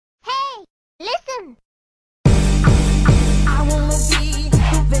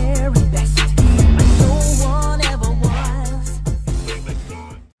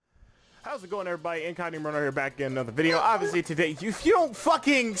everybody? Incognegro here, back in another video. Obviously today, if you don't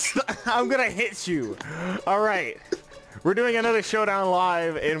fucking I'm gonna hit you. Alright. We're doing another Showdown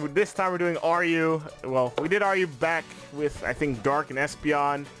live, and this time we're doing RU. Well, we did RU back with, I think, Dark and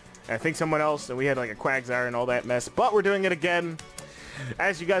Espion, and I think someone else, and we had like a Quagsire and all that mess. But we're doing it again.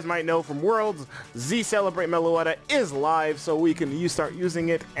 As you guys might know from Worlds, Z Celebrate Meloetta is live, so we can start using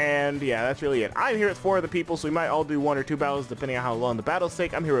it, and yeah, that's really it. I'm here with 4 other people, so we might all do 1 or 2 battles depending on how long the battles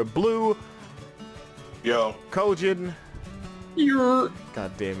take. I'm here with Blue. Yo. Kojin.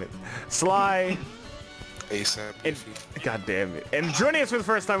 God damn it. Sly. ASAP. And, God damn it. And joining us for the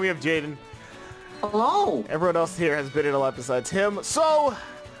first time, we have Jaden. Hello. Everyone else here has been in a lot besides him, so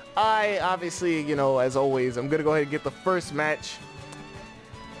I obviously, you know, as always, I'm gonna go ahead and get the first match.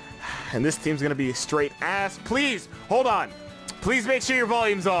 And this team's gonna be straight ass. Please, hold on. Please make sure your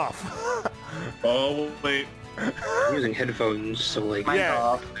volume's off. Oh, wait. I'm using headphones, so like,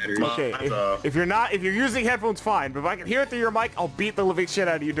 yeah. Okay, Mine's if you're using headphones, fine. But if I can hear it through your mic, I'll beat the living shit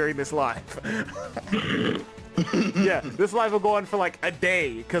out of you during this live. Yeah, this live will go on for like a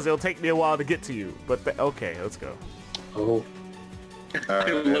day, because it'll take me a while to get to you. But, okay, let's go. Oh. I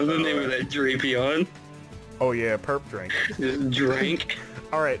love the name of that Drapion. Oh yeah, perp drink. Drink.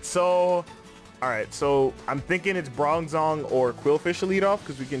 Alright, so I'm thinking it's Bronzong or Quillfish to lead off,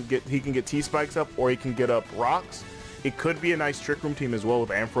 because he can get T-Spikes up, or he can get up Rocks. It could be a nice Trick Room team as well, with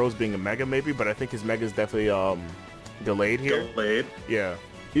Ampharos being a Mega maybe, but I think his Mega's definitely delayed here. Delayed? Yeah.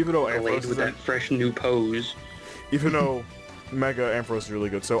 Even though Delayed Ampharos with that fresh new pose. Even though Mega Ampharos is really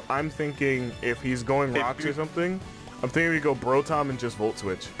good. So I'm thinking if he's going Rocks or something, I'm thinking we go Brotom and just Volt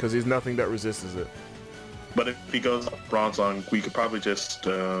Switch, because he's nothing that resists it. But if he goes Bronzong, we could probably just,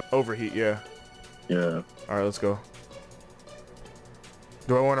 Overheat, yeah. Yeah. Alright, let's go.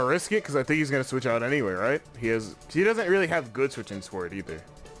 Do I want to risk it? Because I think he's going to switch out anyway, right? He doesn't really have good switch-ins for it either.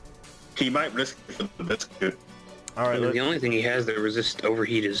 He might risk it for the biscuit. Alright, The only thing he has that resists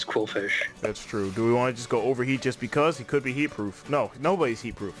overheat is Quillfish. that's true. Do we want to just go Overheat just because? He could be heat-proof. No, nobody's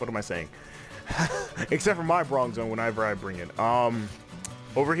heat-proof. What am I saying? Except for my Bronzong whenever I bring it.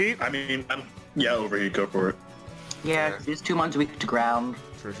 Overheat? I mean, yeah, Overheat, go for it. Yeah, it's 2 months weak to ground,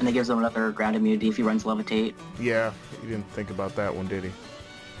 Sure. and it gives him another ground immunity if he runs Levitate. Yeah, you didn't think about that one, did he?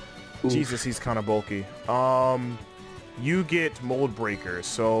 Oof. Jesus, he's kind of bulky. You get Mold Breaker,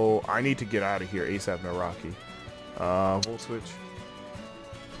 so I need to get out of here ASAP, Naraki. Volt Switch.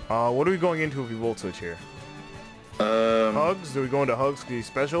 What are we going into if we Volt Switch here? Hugs? Do we go into Hugs because he's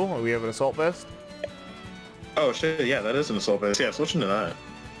special? Or we have an Assault Vest? Oh shit, yeah, that is an Assault Vest. Yeah, switching to that.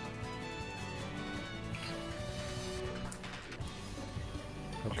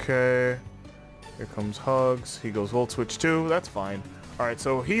 Okay. Here comes Hugs. He goes Volt Switch too. That's fine. Alright,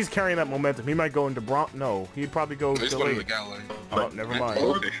 so he's carrying that momentum. He might go into No, he'd probably go He's going to Delayed. the Galley. Oh, never mind.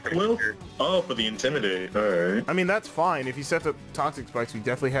 Oh, for the Intimidate. Alright. I mean, that's fine. If he sets up Toxic Spikes, we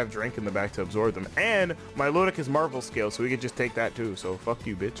definitely have Drink in the back to absorb them. And my Lodic is Marvel Scale, so we could just take that too. So fuck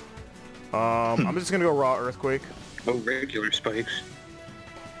you, bitch. I'm just gonna go Raw Earthquake. Oh, regular spikes.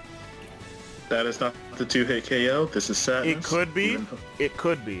 That is not the 2-hit KO. This is sadness. It could be. It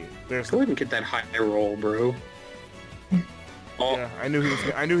could be. There's. Go ahead and get that high roll, bro. Oh, Yeah, I knew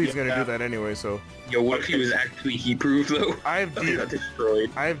he's gonna do that anyway. So yo, what if he was actually heat-proof, though? I have He got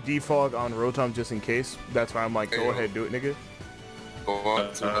destroyed. I have defog on Rotom just in case. That's why I'm like, go ahead, do it, nigga. Go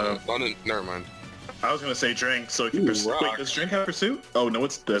on to never mind. I was gonna say Drink, so if you Ooh, pursue. Wait, rock. does Drink have Pursuit? Oh, no,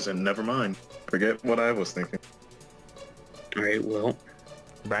 it doesn't. Never mind. Forget what I was thinking. Alright, well,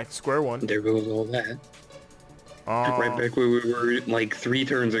 Back to square one. there goes all that. Right back where we were, like, 3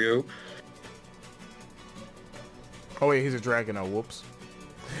 turns ago. Oh wait, he's a Dragon. Oh, whoops.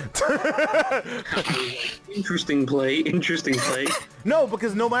 Interesting play, interesting play. No,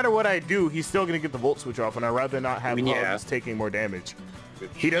 because no matter what I do, he's still gonna get the Volt Switch off, and I'd rather not have I mean, yeah. Hugs taking more damage.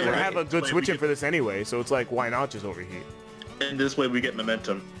 He doesn't have a good Wait, switch in we for this anyway, so it's like, why not just Overheat? And this way we get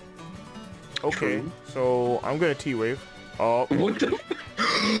momentum. Okay, True. so I'm gonna T-Wave. Oh, What the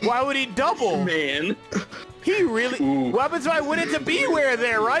why would he double? man? He really... Ooh. What happens if I went into Beware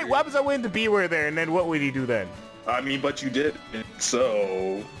there, right? What happens if I went into Beware there, and then what would he do then? I mean, but you did.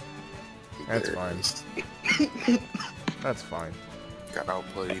 So... That's fine. That's fine. Got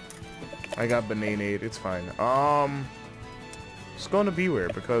outplayed. I got Bananade, it's fine. Just going to Beware,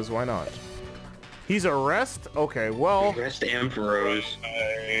 because why not? He's a Rest? Okay, well... Rest Ampharos.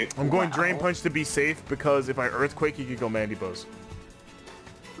 I'm going Drain Punch to be safe, because if I Earthquake, he could go Mandibuzz.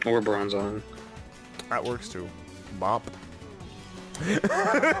 Or Bronzong. That works too. Bop.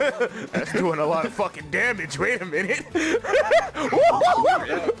 That's doing a lot of fucking damage. Wait a minute.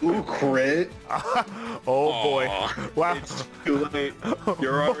 Ooh, crit. Oh boy. Wow. It's too late.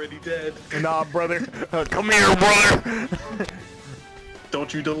 You're already dead. Nah, brother. Come here, brother.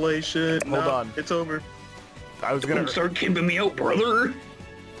 Don't you delay shit. Hold on. It's over. I was gonna Start keeping me out, brother.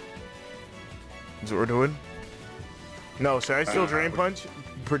 Is what we're doing? No, should I still Drain Punch?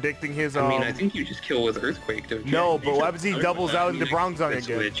 Predicting his, I mean, I think you just kill with Earthquake, don't you? No, but what happens if he doubles out into Bronzong again?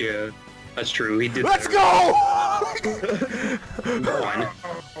 Switch, yeah. That's true, he did Let's that. go! Go on.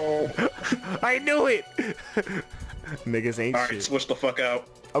 I knew it! Niggas ain't Alright, shit. switch the fuck out.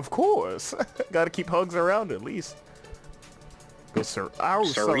 Of course. Gotta keep hugs around at least. Go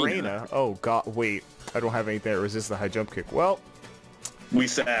Serena. Oh god, wait. I don't have anything that resists the high jump kick. Well, We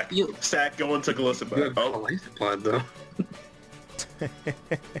sack. Sack going to Glissabat. You have Oh, Glissabat, though.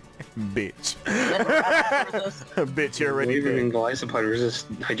 bitch. Bitch, you're already Even dead. Glissabat resist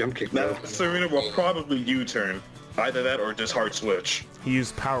high jump kick, though. now Serena will probably U-turn. Either that or just hard switch. He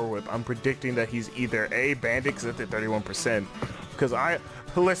used Power Whip. I'm predicting that he's either A, Bandit, because that's at 31%. Because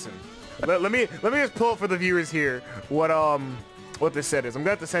listen, let me just pull up for the viewers here what this set is. I'm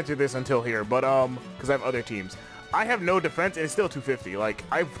gonna have to censor this until here, but because I have other teams. I have no defense and it's still 250. Like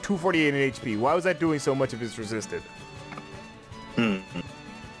I have 248 in HP. Why was that doing so much if it's resisted?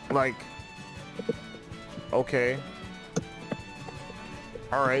 Like, okay.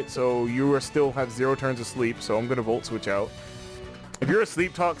 Alright, so you still have 0 turns of sleep, so I'm gonna Volt Switch out. If you're a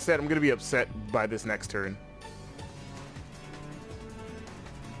Sleep Talk set, I'm gonna be upset by this next turn.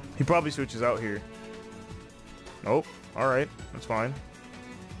 He probably switches out here. Nope. Alright, that's fine.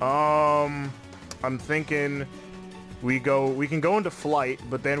 I'm thinking we can go into Flight,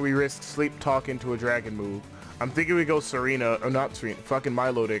 but then we risk Sleep Talk into a Dragon move. I'm thinking we go Serena, or not Serena, fucking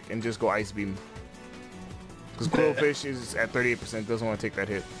Milotic, and just go Ice Beam. Because Quillfish is at 38%, doesn't want to take that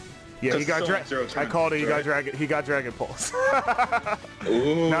hit. Yeah, he got I called it, he got Dragon Pulse.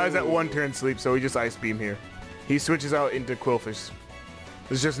 Ooh. Now he's at 1 turn sleep, so he just Ice Beam here. He switches out into Quillfish.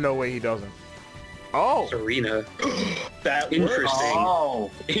 There's just no way he doesn't. Oh! Serena. That Interesting.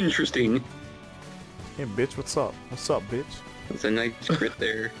 Oh. Interesting. Hey, bitch, what's up? What's up, bitch? That's a nice crit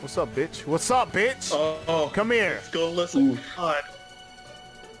there. What's up, bitch? What's up, bitch? Oh, Come here. let's go listen. God.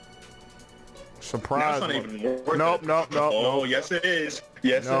 Surprise. That's not even worth Nope, it. nope, nope, Oh, nope. yes it is.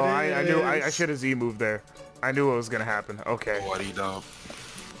 Yes No, it is. I knew I should have Z moved there. I knew what was gonna happen. Okay. What he done?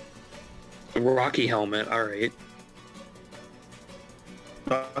 Rocky helmet, alright.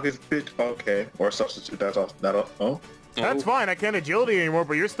 Okay, or substitute that off. Oh, That's fine. I can't agility anymore,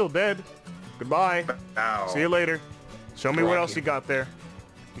 but you're still dead. Goodbye. ow. See you later. Show me what else you got there.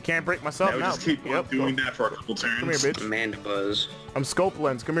 You can't break myself Now we now. just keep Yep, doing go. that for a couple turns. Come here, bitch. Manda Buzz. I'm Scope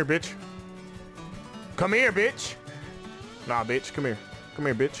Lens. Come here, bitch. Come here, bitch. Nah, bitch. Come here. Come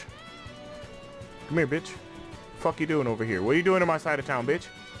here, bitch. Come here, bitch. Fuck you doing over here? What are you doing in my side of town, bitch?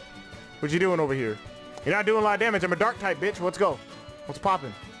 What you doing over here? You're not doing a lot of damage. I'm a dark type, bitch. Let's go. What's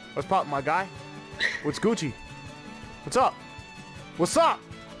poppin'? What's poppin', my guy? What's Gucci? What's up? What's up?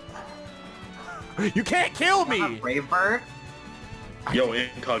 You can't kill me! Brave Bird? Yo,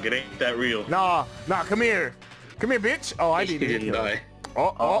 Incog, it ain't that real. Nah, come here. Come here, bitch. Oh, I He didn't didn't kill. die.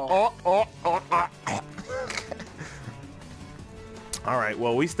 Oh. Alright,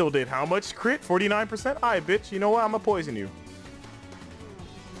 well, we still did how much crit? 49%? Alright, bitch. You know what? I'm gonna poison you.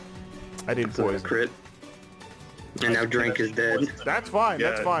 I didn't So poison. crit. And now Drink is dead. That's fine.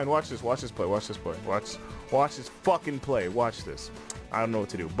 That's Yeah. fine. Watch this. Watch this play. Watch this play. Watch this fucking play. Watch this. I don't know what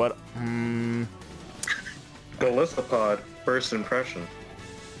to do, but Glissabat, first impression.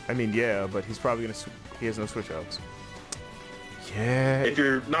 I mean, yeah, but he's probably gonna. He has no switch outs. Yeah. If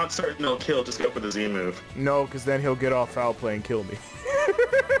you're not certain he'll kill, just go for the Z move. No, because then he'll get off foul play and kill me.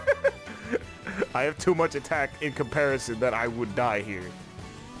 I have too much attack in comparison that I would die here.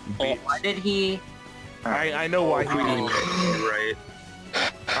 Oh, why did he? I know why he did that. Right.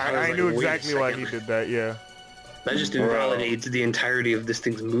 I was knew like, wait a exactly why he second. did that, yeah. That just invalidates the entirety of this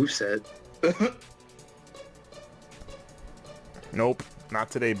thing's moveset. Nope. Not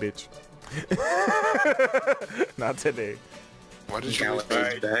today, bitch. Not today. Why did you waste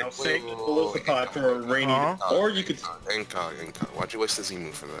Alright, now save Glissabat for a rainy... Or you could... Incog. Why'd you waste the Z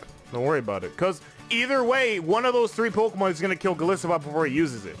move for that? Don't worry about it. Because either way, one of those 3 Pokemon is going to kill Glissabat before he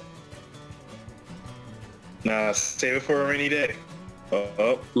uses it. Nah, save it for a rainy day.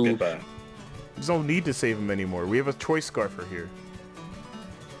 Oh, goodbye. There's no need to save him anymore. We have a Choice Scarfer here.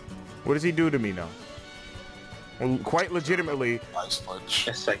 What does he do to me now? Well, quite legitimately, Ice Punch.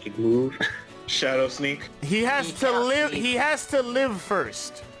 A psychic move. Shadow Sneak. he has to live. He has to live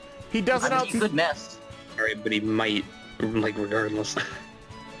first. He doesn't I out. mean, he could miss. Alright, but he might like regardless.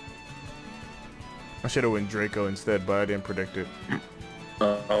 I should have went Draco instead, but I didn't predict it.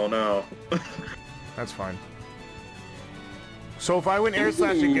 Oh no. That's fine. So if I went Air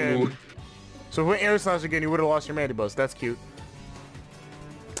Slash again... So if we went Air Slash again, you would have lost your Mandibuzz. That's cute.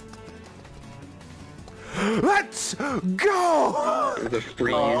 Let's go! The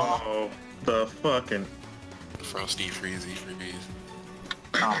freeze. Oh, the fucking... Frosty Freezy Freeze.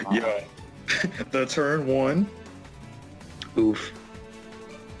 Yeah. The turn 1. Oof.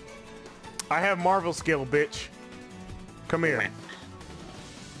 I have Marvel skill, bitch. Come here.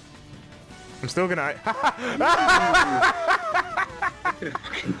 I'm still gonna...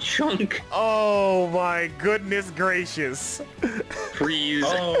 Fucking chunk. Oh my goodness gracious. Freeze.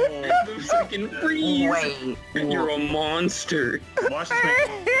 Oh. The fucking freeze. Wait. You're a monster. Watch this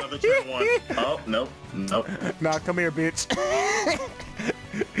make another turn 1. Oh, nope. Nope. Nah, come here, bitch.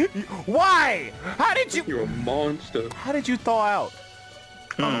 Why? How did you... You're a monster. How did you thaw out?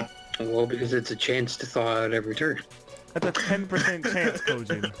 Hmm. Well, because it's a chance to thaw out every turn. That's a 10% chance,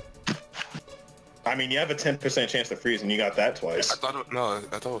 Kojin. I mean, you have a 10% chance to freeze, and you got that twice. I thought it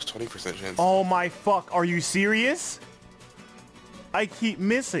was 20% chance. Oh my fuck, are you serious? I keep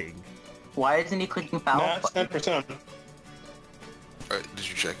missing. Why isn't he clicking foul? Nah, it's 10%. Alright, did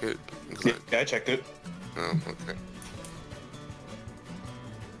you check it? 'Cause Yeah, I checked it. oh, okay.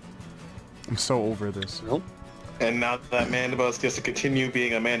 I'm so over this. Nope. And now that Mandibuzz gets to continue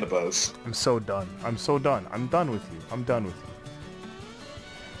being a Mandibuzz. I'm so done. I'm so done. I'm done with you. I'm done with you.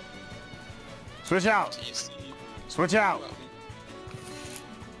 Switch out. Switch out.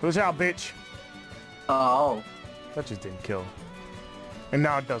 Switch out, bitch. Oh. That just didn't kill. And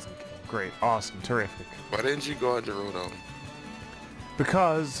now it doesn't kill. Great. Awesome. Terrific. Why didn't you go under Rotom?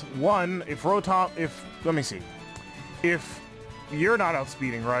 Because, one, if let me see. If you're not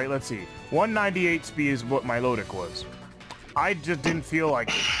outspeeding, right? Let's see. 198 speed is what my Lodic was. I just didn't feel like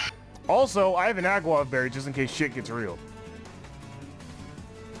it. Also, I have an Agua Berry just in case shit gets real.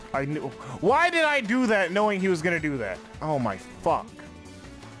 I knew. Why did I do that knowing he was gonna do that? Oh my fuck.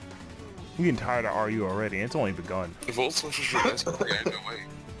 I'm getting tired of RU already. It's only begun. Volt Switch is your best player, no way.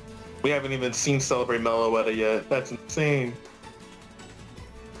 We haven't even seen Celebrate Meloetta yet. That's insane.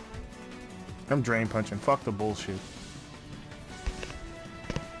 I'm drain punching. Fuck the bullshit.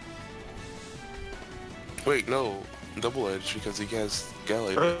 Wait, no. Double Edge because he has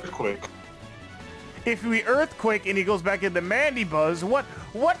Gallade. Earthquake. If we Earthquake and he goes back into Mandibuzz,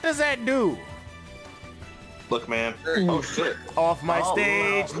 what does that do? Look, man. Oh, shit. Off my Oh,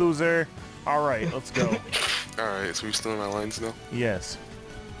 stage, wow. loser. Alright, let's go. Alright, so we still in our lines now? Yes.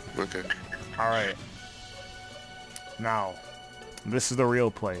 Okay. Alright. Now, this is the real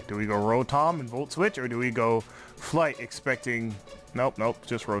play. Do we go Rotom and Volt Switch, or do we go Flight expecting... Nope,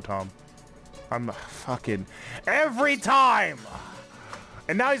 just Rotom. I'm fucking... Every time!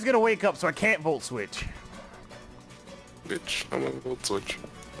 And now he's gonna wake up, so I can't Volt Switch. Bitch, I'm a Volt Switch.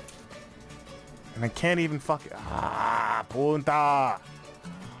 And I can't even fucking... Ah, punta!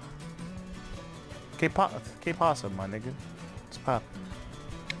 Que pasa, my nigga? It's pop.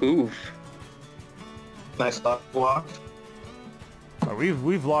 Oof. Nice block. Oh,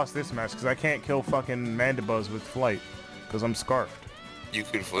 we've lost this match because I can't kill fucking Mandibuzz with Flight because I'm scarfed. You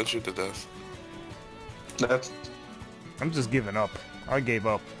can flinch it to death. That's... I'm just giving up. I gave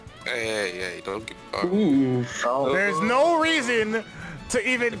up. Hey, don't get... Oh. Oof. Oh. There's no reason to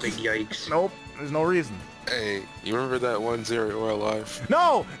even... Big yikes. Nope. There's no reason. Hey, you remember that 1-0 or alive?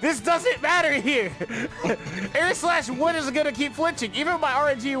 No! This doesn't matter here! Air Slash 1 is gonna keep flinching. Even my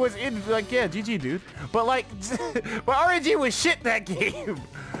RNG was in, like, yeah, GG, dude. But, like, my RNG was shit that game.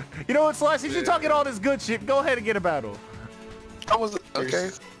 You know what, Slash? If you're talking all this good shit, go ahead and get a battle. I was... Okay.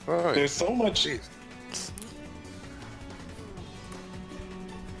 Alright. There's so much... Jeez.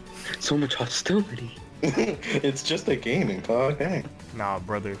 So much hostility. It's just a game, okay. Nah,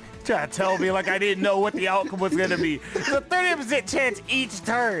 brother. Try to tell me like I didn't know what the outcome was gonna be. It's a 30% chance each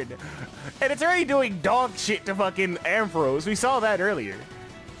turn. And it's already doing dog shit to fucking Ampharos. We saw that earlier.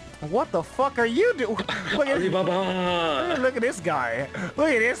 What the fuck are you doing? Look at, Alibaba. look at this guy. Look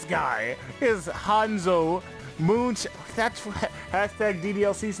at this guy. His Hanzo Moonch. That's hashtag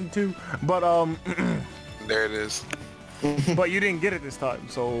DDL season 2. But There it is. but you didn't get it this time,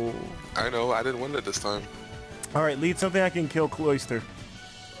 so I know, I didn't win it this time. alright, lead something I can kill Cloyster.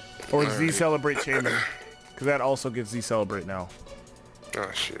 Or Z Alright. Celebrate Shaman. Cause that also gets Z Celebrate now.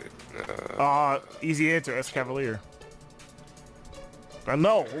 Oh shit. Easy answer, Escavalier.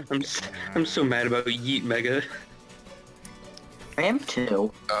 No. I'm so mad about Yeet Mega. I am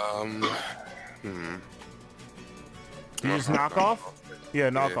too. You just knock off? Yeah,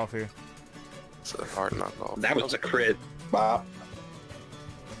 knock off here. It's a hard knockoff. That was a crit. Bop.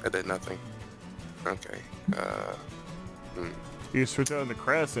 I did nothing. Okay. You switch out in the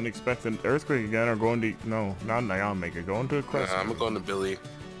crest and expect an earthquake again, or going to no, not Nion Maker, going to the crest. I'm going to Billy.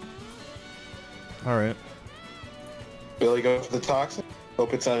 All right. Billy go for the toxic.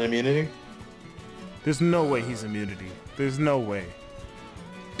 Hope it's on immunity. There's no way he's immunity. There's no way.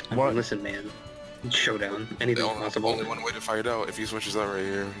 I What? mean, listen, man. Showdown. Anything possible. Only one way to find out. If he switches out right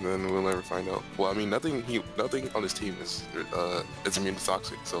here, then we'll never find out. Well, I mean, nothing on his team is immune to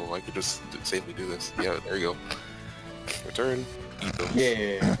toxic, so I could just safely do this. Yeah, there you go. Return. Eat those.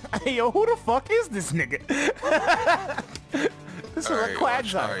 Yeah. Hey, yo, who the fuck is this nigga? This is a Alright,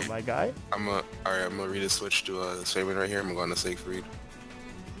 Quagsire, alright. my guy. I'm gonna read a switch to Shaman right here. I'm going to Siegfried.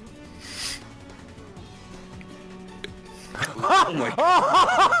 Oh my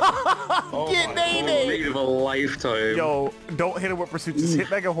god. Get Nene! Rate of a lifetime. Yo, don't hit him with pursuit. Just hit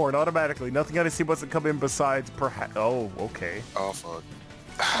Mega Horn automatically. Nothing on his team wants to come in besides perhaps. Oh, okay. Oh fuck.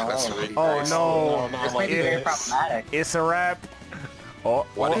 That's really Oh nice. no. This may be very problematic. It's a wrap. Oh,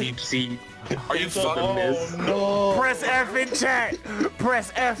 Why oh. did he? Deep sea. Are you fucking Oh no. Press F in chat.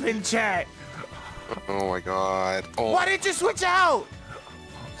 Press F in chat. Oh my god. Oh, Why did you switch out?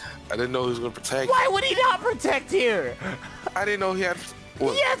 I didn't know he was gonna protect. Why would he not protect here? I didn't know he had.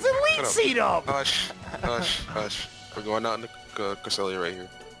 What? He has elite Shut up. seat up. Hush, hush, hush. We're going out in the Cresselia right here.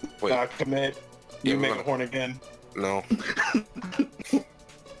 Wait, Commit. Yeah, You we're make gonna- a horn again. no.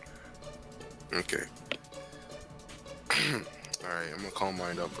 Okay. Alright, I'm gonna calm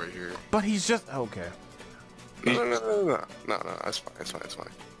mind up right here. But he's just okay. No, that's fine, it's fine, it's fine.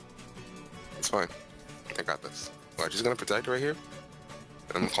 It's fine. I got this. Alright, just gonna protect right here.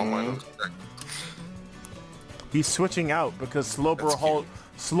 And I'm gonna calm mind up. He's switching out because That's cute.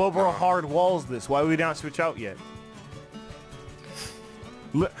 Slowbro hard walls this. Why would we not switch out yet?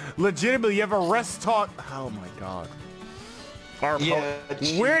 Legitimately, you have a rest talk. Oh my god. Our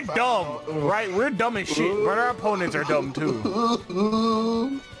we're dumb, right? We're dumb as shit, but our opponents are dumb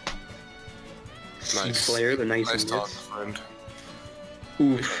too. Sea Slayer, the nice Nice talk, units. friend.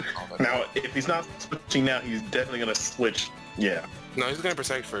 Oof. Now, if he's not switching now, he's definitely gonna switch. Yeah. No, he's gonna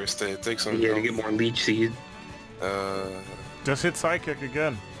protect first to take some. Yeah, to get more leech seed. Just hit sidekick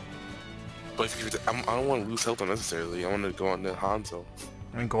again. But if you, I don't want to lose health unnecessarily. I want to go on to Hanzo.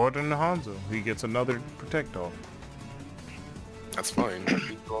 And go out into Hanzo. He gets another protect off. That's fine. You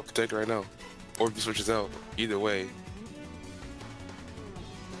can go on protect right now. Or if he switches out. Either way.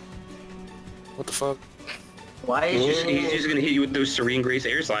 What the fuck? Why is He's just gonna hit you with those Serene Grace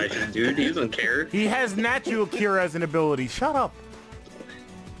air slashes, dude. He doesn't care. He has natural cure as an ability. Shut up.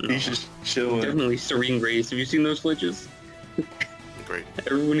 He's just chilling. Definitely Serene Grace. Have you seen those flinches? Great.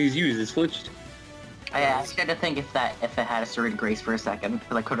 Everyone he's used is flinched. I actually had to think if it had a Serene Grace for a second,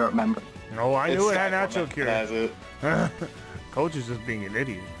 because I couldn't remember. No, I knew it had It's natural Cyclone cure. that has it. Coach is just being an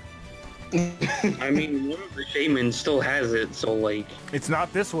idiot. I mean, one of the shamans still has it, so like, It's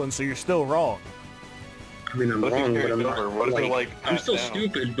not this one, so you're still wrong. I mean, I'm What if wrong, you but I'm carry not. over? What if they're, Like, like, I'm still passed down?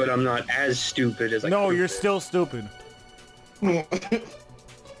 stupid, but I'm not as stupid as I. No, could've you're been. still stupid.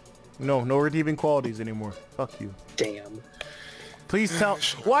 No redeeming qualities anymore. Fuck you. Damn. Please tell.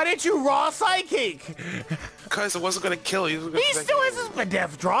 Why did you raw psychic? Cause it wasn't gonna kill you. He still has his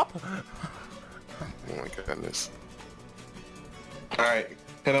death drop. Oh my goodness. Alright.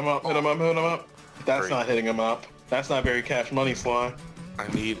 Hit him up, hit him up, hit him up. That's Great. not hitting him up. That's not very cash money, Sly. I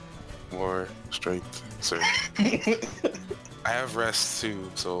need more strength, sir. I have rest too,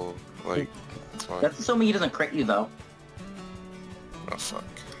 so like it's fine. That's assuming he doesn't crit you, though. Oh fuck.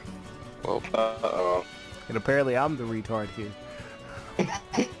 Well, Uh-oh. And apparently I'm the retard here.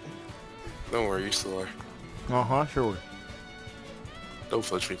 don't worry, you still are. Uh-huh, sure. Don't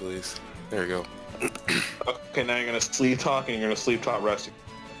flinch me, please. There you go. Okay, now you're gonna sleep talk and you're gonna sleep talk resting.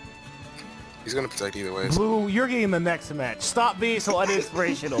 He's gonna protect either way. So. Blue, you're getting the next match. Stop being so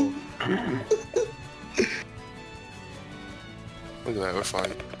uninspirational. Look at that, we're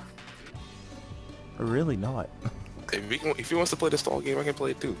fine. Really not. If he wants to play the stall game, I can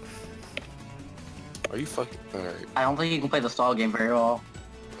play it too. Are you fucking alright? I don't think you can play the stall game very well.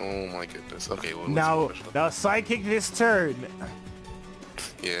 Oh my goodness. Okay, well Now let's push it. sidekick this turn.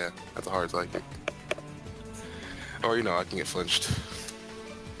 Yeah, that's a hard sidekick. Or you know, I can get flinched.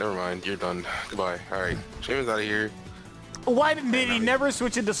 Never mind, you're done. Goodbye. Alright. Shaman's out of here. Why did he never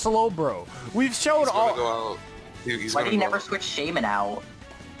switch into slow, bro? We've showed He's all. gonna go out. He's Why gonna did he go never out. switch Shaman out?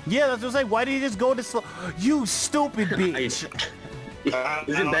 Yeah, that's what I'm saying. Why did he just go to slow? You stupid bitch.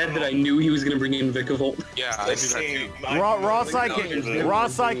 Is it bad that I knew he was gonna bring in Vikavolt? Yeah, I do that too. Raw sidekick. Raw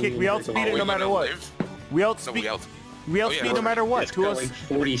sidekick. We outspeed it Are we no matter gonna what. live? We No, outspeed. we out. We Oh, outspeed yeah. no matter what. It's got like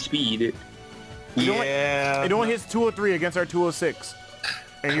 40 speed. It only hits 203 against our 206.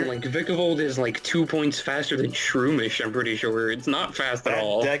 And you're like Vikavolt is like 2 points faster than Shroomish, I'm pretty sure. It's not fast at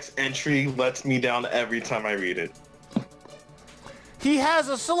all. Dex entry lets me down every time I read it. He has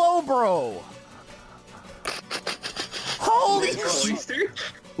a slow bro. Holy shit.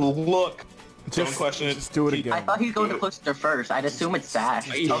 Look. Don't question it. Just do it again. I thought he'd go to Twister first. I'd assume it's Sash.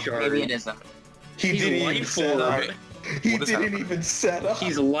 Oh, maybe it isn't. He didn't even set up. He didn't even set up.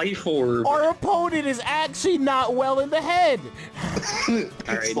 He's Life Orb. Our opponent is actually not well in the head.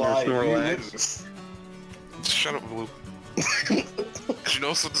 Alright, no Snorlax. Shut up, Blue. You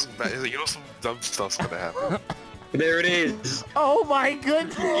know some dumb stuff's gonna happen. There it is. Oh my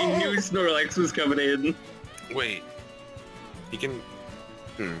goodness. He knew Snorlax was coming in. Wait. He can...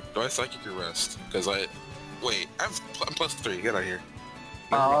 Do I Psychic Arrest? Because I'm +3. Get out of here.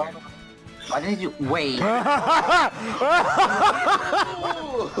 Why did you wait?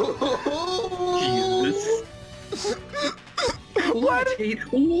 Jesus. What?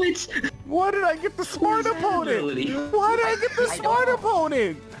 What? Why did I get the smart opponent? Why did I get the smart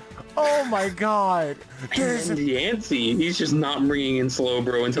opponent? Oh my god. And Yancey, he's just not bringing in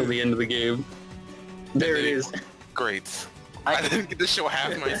Slowbro until the end of the game. There it is. Great. I didn't get to show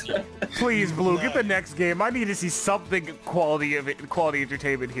half my team. Please, Blue, get the next game. I need to see something quality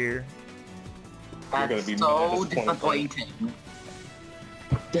entertainment here. That's so disappointing.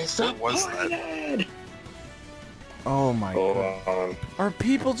 Disappointed! Oh my god. Are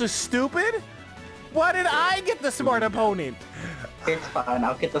people just stupid? Why did I get the smart opponent? It's fine.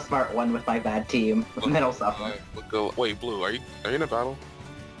 I'll get the smart one with my bad team. And then I'll suffer. Wait, Blue, are you in a battle?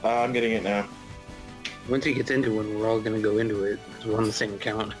 I'm getting it now. Once he gets into one, we're all gonna go into it, because we're on the same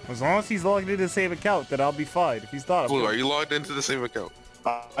account. As long as he's logged into the same account, then I'll be fine. If he's not, Blue, are you logged into the same account?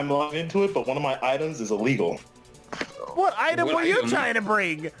 I'm logged into it, but one of my items is illegal. What item were you trying to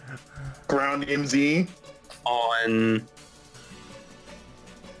bring? Ground MZ. On...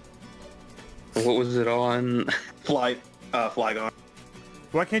 What was it on? Flygon.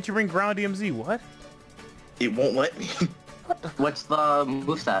 Why can't you bring Ground DMZ? What? It won't let me. What's the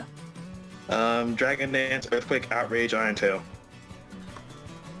moveset? Dragon Dance, Earthquake, Outrage, Iron Tail.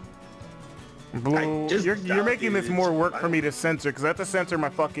 Blue, you're making this more work for me to censor, because I have to censor my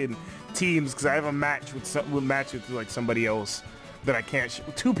fucking teams, because I have a match with like somebody else that I can't,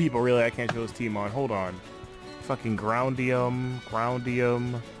 two people really I can't show his team on. Hold on. Fucking Groundium.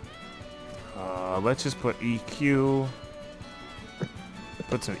 Let's just put EQ.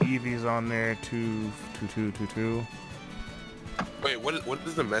 Put some EVs on there, 2. Wait, what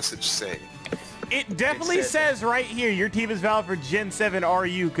does the message say? It definitely says right here, your team is valid for Gen 7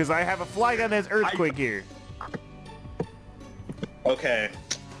 RU, because I have a Flygon that's Earthquake here. Okay,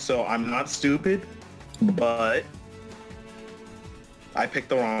 so I'm not stupid, but I picked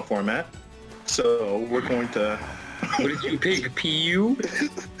the wrong format. So we're going to... What did you pick? PU?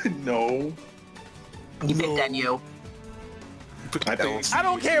 No. You picked NU. I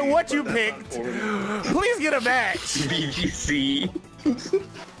don't care what you picked. Please get a match. BGC.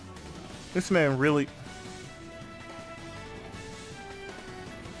 This man really...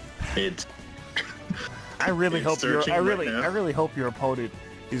 I really hope your opponent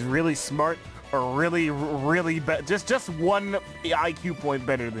is really smart or really bad. Just one IQ point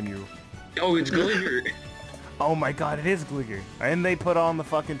better than you. Oh, it's Glitter. Oh my god, it is Glitter. And they put on the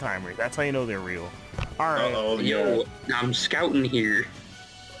fucking timer. That's how you know they're real. Alright. Yo, I'm scouting here.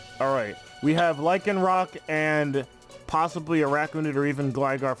 Alright. We have Lycanroc and possibly a Raccoonet or even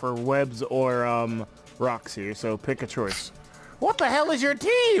Gligar for webs or rocks here, so pick a choice. What the hell is your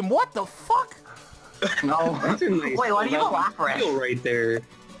team? What the fuck? No. That's a nice Wait, why do you have a Lapras? Right there.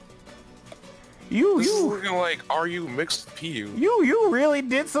 This is looking like RU mixed PU. You really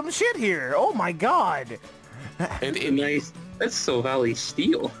did some shit here. Oh my god. And Nice. That's So Valley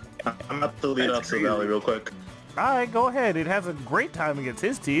Steel. I'm about to lead off the Valley real quick. Alright, go ahead. It has a great time against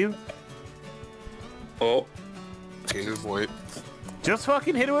his team. Oh. Change his voice. Just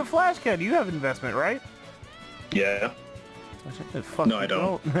fucking hit it with Flash Cat. You have investment, right? Yeah. Fuck, No, I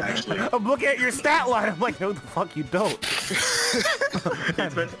don't. Actually. I'm looking at your stat line. I'm like, no, the fuck you don't.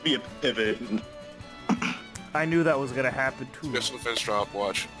 It's meant to be a pivot. I knew that was gonna happen too. Special defense drop,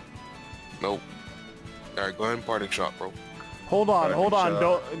 watch. Nope. Alright, go ahead and parting shot, bro. Hold on.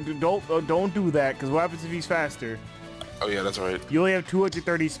 Parting Don't do that, because what happens if he's faster? Oh yeah, that's right. You only have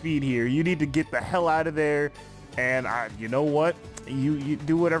 230 speed here. You need to get the hell out of there. And you know what? You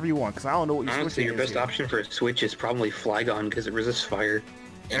do whatever you want, because I don't know what you're Honestly, your best option for a switch is probably Flygon, because it resists fire.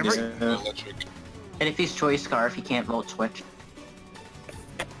 And he's electric. And if he's Choice Scarf, he can't Volt Switch.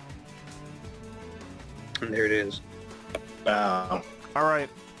 And there it is. Wow. Alright.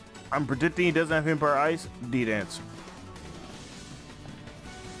 I'm predicting he doesn't have Empire Ice. D-Dance.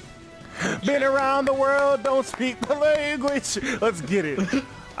 Been around the world, don't speak the language. Let's get it.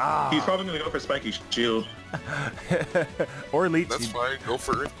 He's probably gonna go for Spiky Shield. Or Leech. That's fine. Go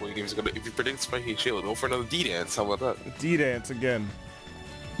for Earthquake. If you predict Spiky Shield, go for another D-Dance. How about that? D-Dance again.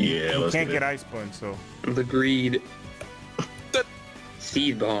 Yeah, He let's can't do get it. Ice Punch, so. The greed.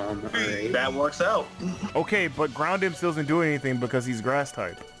 Seed Bomb. Alright. That works out. Okay, but Ground Imp still doesn't do anything because he's Grass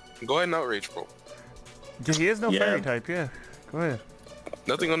type. Go ahead and Outrage, bro. He is no Yeah. Fairy type, yeah. Go ahead.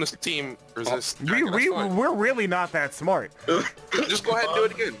 Nothing on this team resists. We're really not that smart. Just go ahead and do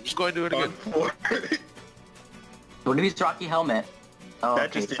it again. Just go ahead and do it again. What if he's Rocky Helmet? Oh, That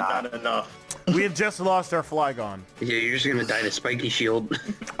okay, just is stop. not enough. We have just lost our Flygon. Yeah, you're just gonna die to Spiky Shield.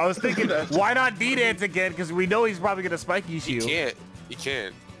 I was thinking, why not D-Dance again? Because we know he's probably gonna Spiky You Shield. can't. You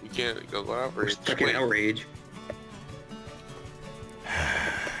can't. You can't go Outrage. Stuck in Outrage.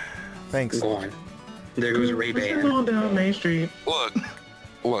 Thanks. Go on. There goes Ray-Ban. Going down Main Street. Look.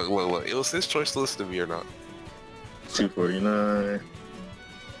 It was his choice to listen to me or not. 249.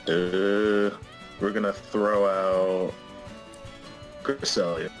 We're gonna throw out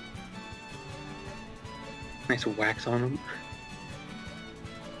Cresselia. Nice wax on him.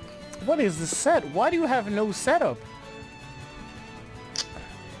 What is the set? Why do you have no setup?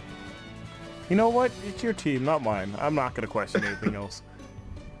 You know what? It's your team, not mine. I'm not gonna question anything else.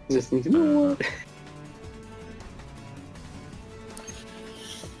 Just you know what?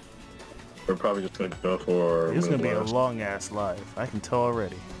 We're probably just gonna go for. It's gonna be a Moonblast. long ass live. I can tell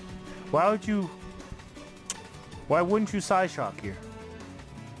already. Why wouldn't you Psyshock here?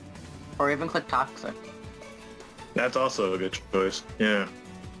 Or even click Toxic. That's also a good choice. Yeah,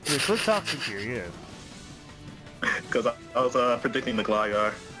 Yeah, click Toxic here, yeah. because I was predicting the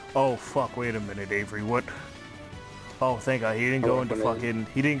Gligar. Oh fuck, wait a minute, Avery, what? Oh, thank God, he didn't go into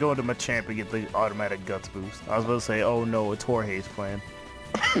Machamp and get the automatic Guts boost. I was about to say, oh no, it's Jorge's plan.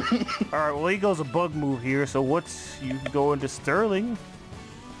 Alright, well he goes a bug move here, so you go into Sterling.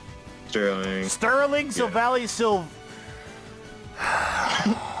 Sterling. Sterling, Silvally,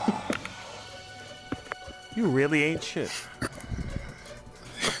 You really ain't shit.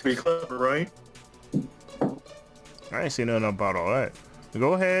 Be clever, right? I ain't seen nothing about all that.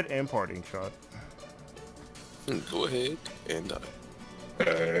 Go ahead and Parting Shot. Go ahead and die.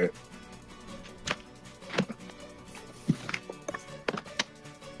 Alright.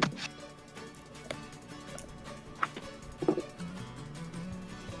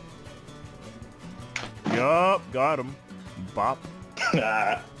 Yup, got him. Bop.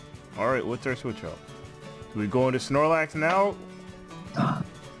 Ah. Alright, what's our switch up? Do we go into Snorlax now?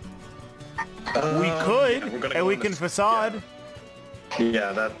 We could, we're gonna and go we into can Facade.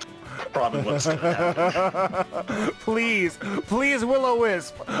 Yeah, that's probably what's gonna happen. Please, please,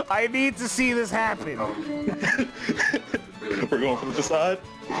 Will-O-Wisp. I need to see this happen. We're going for the facade.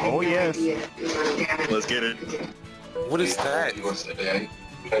 Oh yes. Let's get it. What is that? Who's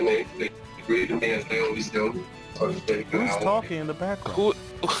talking in the background? Who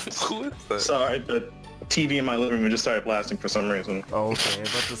is that? Sorry, the TV in my living room just started blasting for some reason. Oh, okay. I was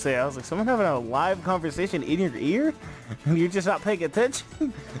about to say, I was like, someone having a live conversation in your ear? And you're just not paying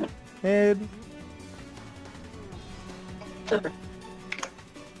attention? And...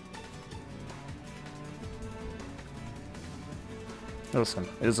 Listen,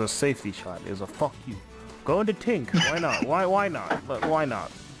 it's a safety shot. It's a fuck you. Go into Tink. Why not? Why not? But why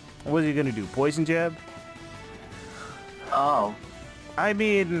not? What is he gonna do? Poison jab? Oh. I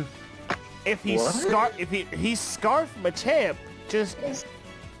mean, if he scarf Machamp, just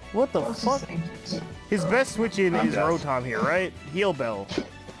what the fuck? His best switch in is Rotom here, right? Heal Bell.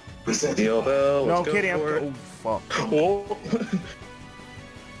 Heal Bell. No, I'm let's go kidding. for it. Oh fuck. Whoa.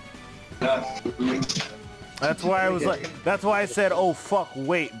 That's why I was like. That's why I said, oh fuck,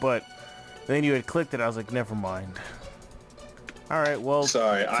 wait. But then you had clicked it. I was like, never mind. All right, well.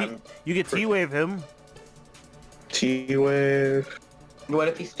 Sorry, you get T-Wave him. T-Wave. What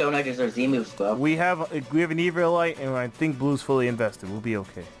if he Stone Edges or Z-moves, though? We have an Eviolite, and I think Blue's fully invested. We'll be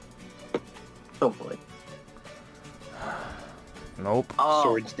okay. Hopefully. Nope. Oh.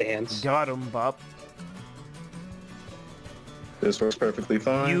 Swords Dance. Got him, Bop. This works perfectly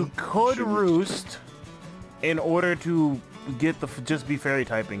fine. You could Roost in order to get the just be fairy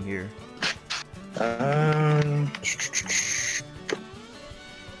typing here.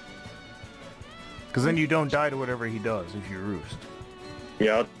 Because then you don't die to whatever he does if you Roost.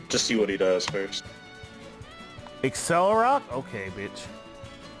 Yeah, I'll just see what he does first. Accelerock? Okay, bitch.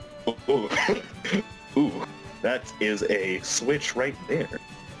 Ooh. Ooh. That is a switch right there.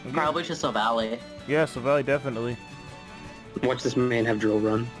 Probably just a Valley. Yeah, Savali definitely. Watch this man have Drill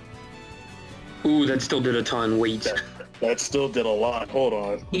Run. Ooh, that still did a ton. Wait. That still did a lot. Hold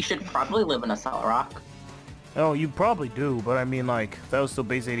on. He should probably live in a cell rock. Oh, you probably do, but I mean, like, that was still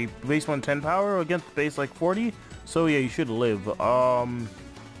base 80, base 110 power against base, like, 40? So, yeah, you should live.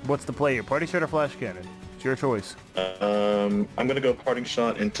 What's the play here? Party shot or flash cannon? It's your choice. I'm gonna go parting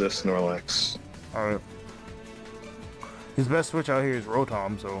shot into Snorlax. Alright. His best switch out here is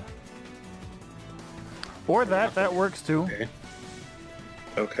Rotom, so... Or that works too. Okay.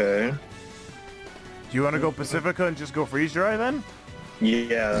 Okay. Do you want to go Pacifica and just go freeze dry then?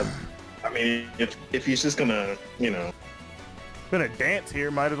 Yeah. I mean, if he's just gonna, you know. Gonna dance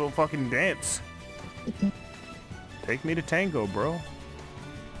here, might as well fucking dance. Take me to tango, bro.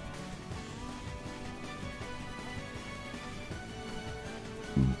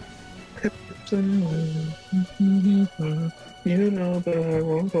 You know that I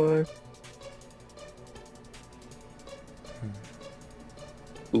won't play.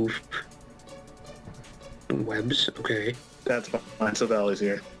 Oof. Webs, okay. That's fine. So Valley's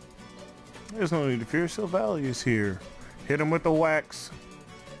here. There's no need to fear, Silvally is here. Hit him with the wax.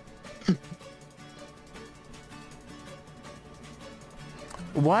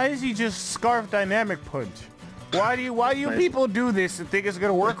 Why is he just Scarf Dynamic Punch? Why do you people do this and think it's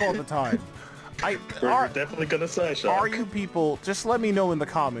gonna work all the time? We're definitely gonna side shot. Are you people? Just let me know in the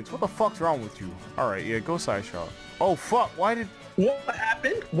comments. What the fuck's wrong with you? All right, yeah, go side shot. Oh fuck! Why did? What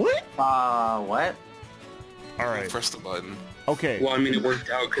happened? What? What? All right. Press the button. Okay. Well, I mean, it worked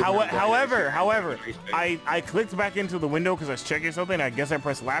out. However, I clicked back into the window because I was checking something. I guess I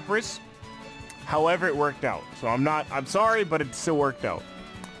pressed Lapras. However, it worked out. So I'm sorry, but it still worked out.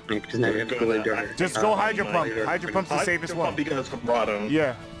 Just go Hydro Pump. Hydro Pump's the safest one. Because of Rotom.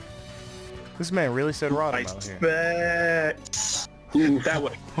 Yeah. This man really said Rotom out here. Ooh, That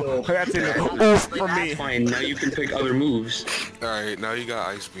would kill. That's in the oof for me. Fine, now you can pick other moves. Alright, now you got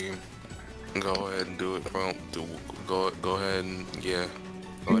Ice Beam. Go ahead and do it. Well, go ahead and, yeah.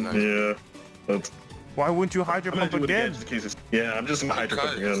 Go ahead and Yeah. That's, Why wouldn't you Hydro I'm gonna Pump do it again. again? Just in case yeah, I'm just gonna Hydro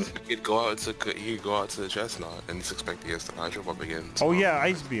Pump again. Because you could go out to the chestnut and just expect he has to Hydro Pump again. So. Oh yeah,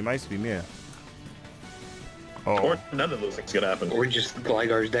 Ice Beam, yeah. Oh. Or none of those things could happen. Or just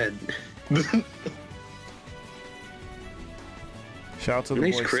Gligar's dead. Shout out to the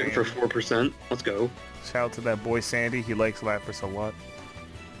Nice boy crit Sandy. for 4%. Let's go. Shout out to that boy Sandy. He likes Lapras a lot.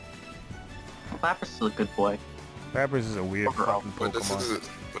 Lapras is a good boy. Lapras is a weird fucking But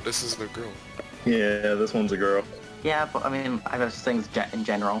Pokemon. this is the girl. Yeah, this one's a girl. Yeah, but I mean, I have things in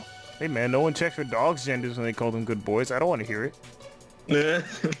general. Hey man, no one checks for dogs' genders when they call them good boys. I don't want to hear it. I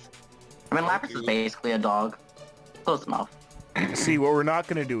mean, Lapras is basically a dog. Close enough. See, what we're not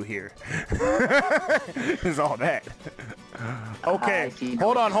gonna do here is all that. Okay,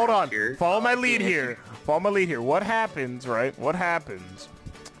 hold on. Follow my lead here. What happens, right? What happens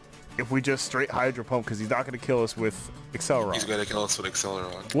if we just straight Hydro Pump because he's not gonna kill us with Acceleron? He's gonna kill us with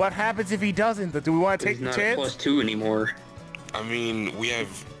Acceleron. What happens if he doesn't? Do we want to take He's the not chance? +2 anymore. I mean, we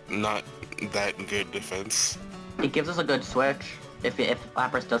have not that good defense. It gives us a good switch if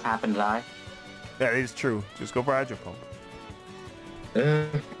Lapras does happen to die. That is true. Just go for Hydro Pump.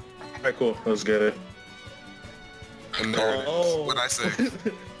 Alright, cool. That was good. And there it is. What'd I say?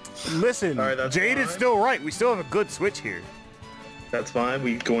 Listen, All right, that's Jade is fine. still right. We still have a good switch here. That's fine.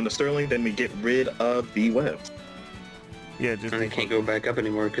 We go into Sterling, then we get rid of the web. Yeah, just And I can't go back up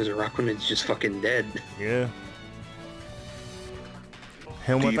anymore because Rockrunn's just fucking dead. yeah.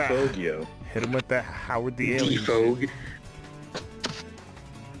 Hit him with that. Defogio. Hit him with that Howard the Alien. Defog.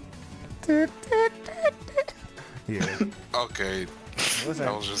 Yeah. Okay. Listen,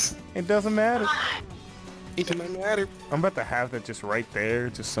 That was just... it doesn't matter. It didn't matter. I'm about to have that just right there,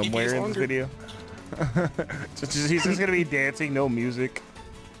 just somewhere gets in this longer. video. He's just gonna be dancing, no music.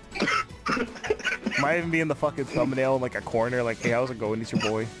 Might even be in the fucking thumbnail in like a corner, like, hey, how's it going? It's your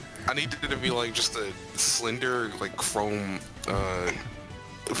boy. I need it to be like just a slender, like chrome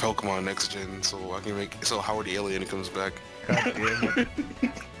Pokemon next gen, so I can make Howard the Alien comes back. God damn it.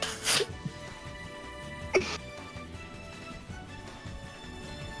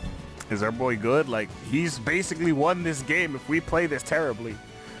 Is our boy good? Like, he's basically won this game if we play this terribly.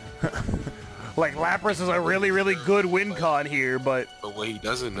 Like, Lapras is a really, really good win con here, but... But what he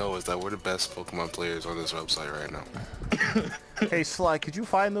doesn't know is that we're the best Pokemon players on this website right now. Hey, Sly, could you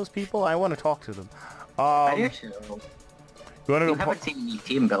find those people? I want to talk to them. I do too. You want to You go... haven't seen me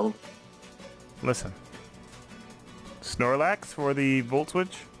team build. Listen. Snorlax for the Volt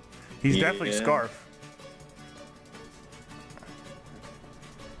Switch? He's definitely Yeah. Scarf.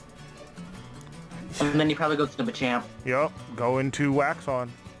 And then he probably goes to the champ. Yup, go into Wax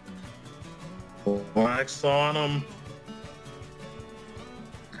on. Wax on him.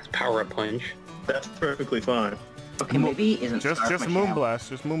 Power up punch. That's perfectly fine. Okay, maybe he isn't Just Scarf Moonblast.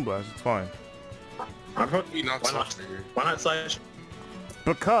 Just Moonblast. It's fine. I'm He knocks off trigger. Why not Slash?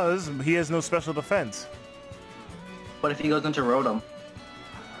 Because he has no special defense. What if he goes into Rotom?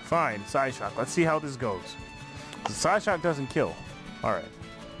 Fine. Side Shock. Let's see how this goes. The Side Shock doesn't kill. All right.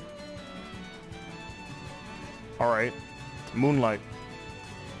 All right. Moonlight.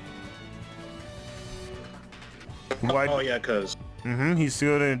 Why? Oh yeah, cause He's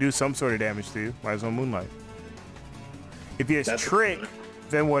still gonna do some sort of damage to you. Might as well Moonlight. If he has That's Trick,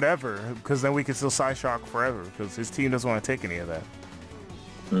 then whatever, because then we can still Side Shock forever, because his team doesn't want to take any of that.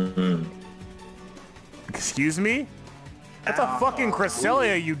 Excuse me? That's a fucking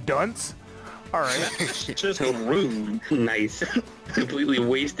Cresselia, you dunce. All right. just rude. Nice. Completely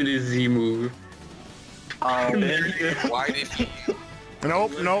wasted his Z move. Why did he?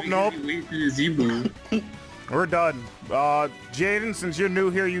 Nope. Wasted his Z move. We're done. Jaden, since you're new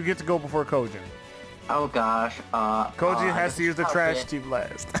here, you get to go before Kojin. Oh gosh. Koji has to use the trash probably- team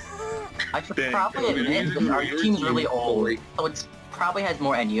last. I should Dang. probably admit that our team's really old, so it's probably has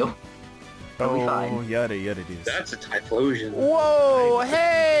more NU. It'll be fine. yada it is. That's a Typhlosion. Whoa,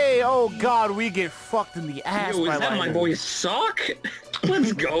 hey! Oh god, we get fucked in the ass Yo, by is that my lightning. boy Sock?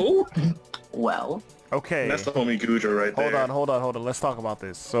 Let's go. Well, Okay. That's the homie Guja right there. Hold on. Let's talk about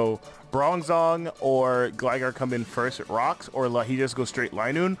this. So, Bronzong or Gligar come in first with rocks, or he just goes straight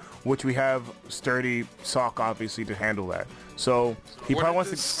Linoon, which we have sturdy Sock obviously to handle that. So he What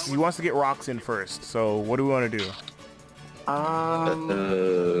probably is wants to get rocks in first. So what do we want to do?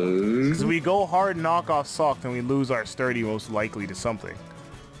 Because we go hard knock off Sock, then we lose our sturdy most likely to something.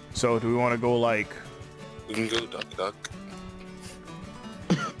 So do we want to go like? We can go Duck.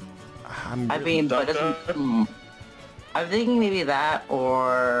 I mean, but doesn't. I'm thinking maybe that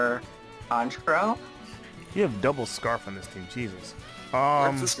or Honchkrow. You have double Scarf on this team, Jesus.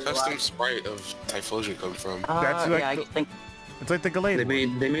 Where's this custom sprite of Typhlosion come from? That's like yeah, I the- think It's like the Gallade.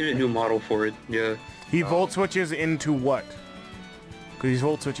 They made a new model for it. Yeah. He volt switches into what? Because he's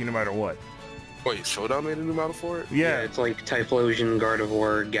volt switching no matter what. Wait, Showdown made a new model for it? Yeah. It's like Typhlosion,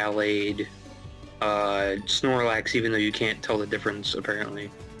 Gardevoir, Gallade, Snorlax, even though you can't tell the difference apparently.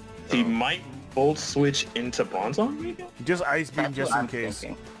 He might bolt switch into Bronzong, maybe? Just Ice Beam that's just what in I'm case.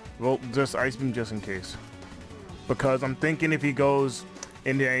 thinking. Well, just Ice Beam just in case. Because I'm thinking if he goes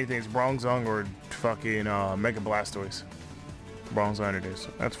into anything, it's Bronzong or fucking Mega Blastoise. Bronzong it is.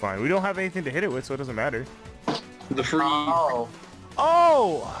 That's fine. We don't have anything to hit it with, so it doesn't matter. The free. Oh,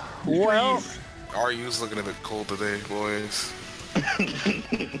 Oh! Well, RU's looking a bit cold today, boys.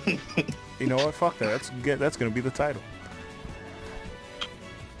 you know what? Fuck that. That's gonna be the title.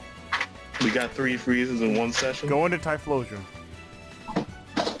 We got 3 freezes in one session. Go into Typhlosion.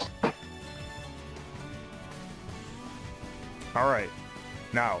 Alright.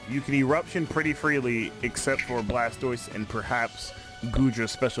 Now, you can Eruption pretty freely, except for Blastoise and perhaps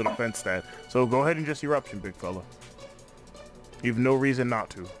Guja's special defense stat. So go ahead and just Eruption, big fella. You have no reason not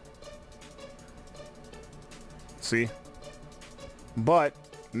to. See? But,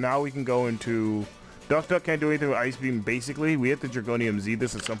 now we can go into... Duck can't do anything with Ice Beam, basically. We have to Dragonium Z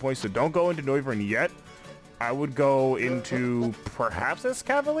this at some point, so don't go into Noivern yet. I would go into perhaps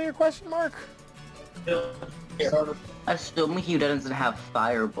Escavalier, question mark? assuming he doesn't have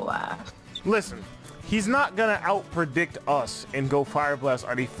Fire Blast. Listen, he's not gonna out-predict us and go Fire Blast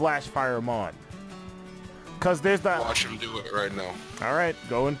on a Flash Fire Mon. Cause there's that... Watch him do it right now. Alright,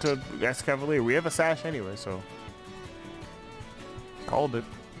 go into Escavalier. We have a Sash anyway, so... Called it.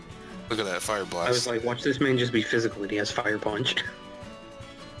 Look at that Fire Blast. I was like, watch this man just be physical and he has Fire Punch.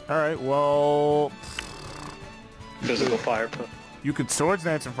 Alright, well... Physical fire. You could Swords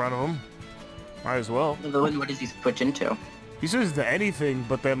Dance in front of him. Might as well. What does he switch into? He switches to anything,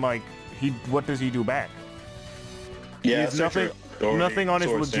 but then, like, what does he do back? Yeah, There's nothing on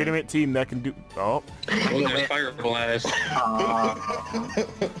his legitimate team that can do... Oh. Oh, that Fire Blast.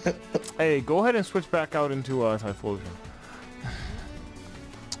 Hey, go ahead and switch back out into Typhlosion.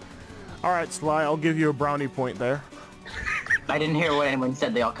 Alright, Sly, I'll give you a brownie point there. I didn't hear what anyone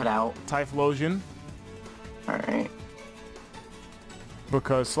said. They all cut out. Typhlosion. Alright.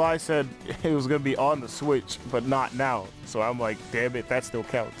 Because Sly said it was going to be on the Switch, but not now. So I'm like, damn it, that still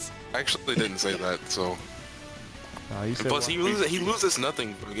counts. I actually didn't say that, so... He said, Plus, well, he loses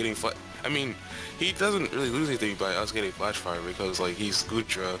nothing by getting I mean, he doesn't really lose anything by us getting Flash Fire because, like, he's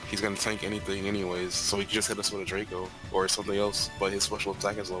Gutra. He's gonna tank anything anyways, so he can just hit us with a Draco or something else, but his special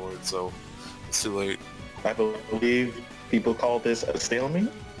attack is lowered, so it's too late. I believe people call this a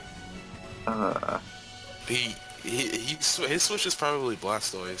stalemate. His switch is probably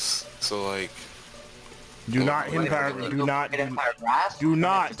Blastoise, so, like... Do not hit power. Do not. Grass? Do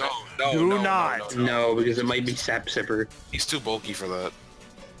not. Do not. No, because it might be Sap Sipper. He's too bulky for that.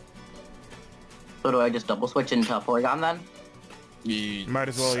 So do I just double switch into Porygon then? Might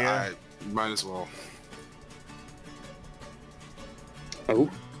as well, yeah. Might as well. Oh.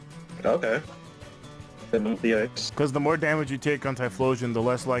 Okay. Then the ice. Because the more damage you take on Typhlosion, the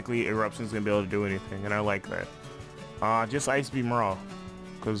less likely Eruption's gonna be able to do anything, and I like that. Just Ice Beam Raw.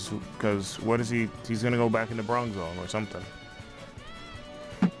 Because what is he? He's gonna go back into Bronze Zone or something.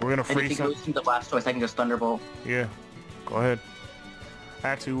 We're gonna And if he freeze him. goes into Blastoise, I can just Thunderbolt. Yeah, go ahead.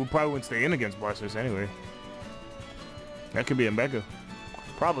 Actually, we probably wouldn't stay in against Blastoise anyway. That could be a Mega.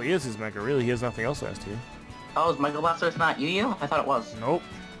 Probably is his Mega, really. He has nothing else last year. Oh, is Mega Blastoise not Yu-Yu? I thought it was. Nope.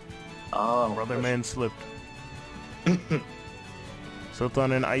 Oh. Brother man slipped. Slipped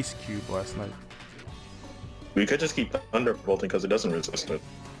on an Ice Cube last night. We could just keep Thunderbolting because it doesn't resist it.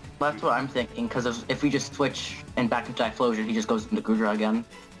 That's what I'm thinking, because if we just switch and back into Typhlosion, he just goes into Gudra again.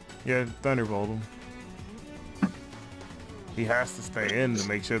 Yeah, Thunderbolt him. He has to stay in to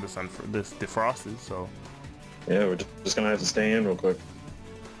make sure this defrosted, so... Yeah, we're just gonna have to stay in real quick.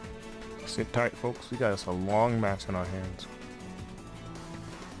 Sit tight, folks. We got us a long match on our hands.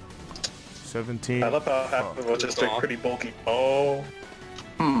 17. I love how half of it was just like pretty bulky. Oh.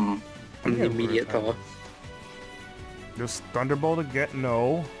 I'm the immediate thought. Just Thunderbolt again?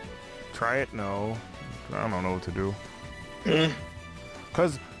 No. Try it? No. I don't know what to do.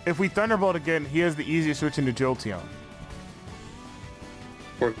 Because if we Thunderbolt again, he has the easiest switch into Jolteon.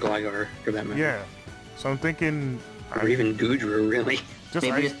 Or Gligar, for that matter. Yeah. So I'm thinking... Or even Gudra, really. Just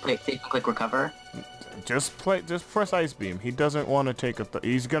Maybe just play safe and click recover. Just press Ice Beam. He doesn't want to take a...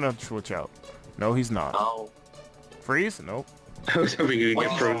 He's gonna switch out. No, he's not. Oh. Freeze? Nope. I was hoping you would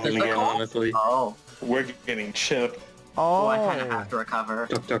get frozen again, honestly. Oh. We're getting chipped. Oh, I kind of have to recover.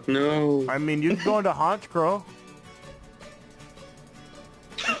 Duck, duck, no. I mean, you can go into Honchkrow.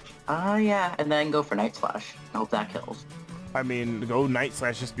 Yeah, and then go for Night Slash. I hope that kills. I mean, go Night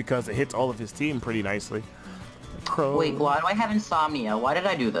Slash just because it hits all of his team pretty nicely. Crow. Wait, why do I have Insomnia? Why did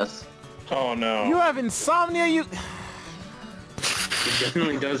I do this? Oh no. You have Insomnia, you... He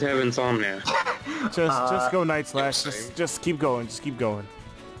definitely does have Insomnia. Just go Night Slash. Just keep going. Just keep going.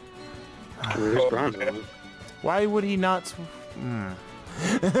 Where's Bronzo? Why would he not...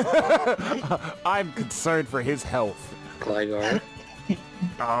 I'm concerned for his health. Gligar.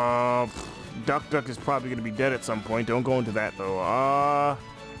 Duck is probably going to be dead at some point. Don't go into that, though. I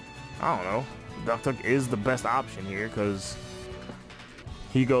don't know. Duck is the best option here, because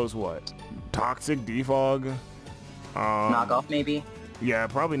he goes what? Toxic, Defog? Knockoff, maybe? Yeah,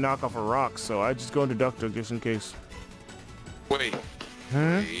 probably knock off a rock, so I just go into Duck just in case. Wait.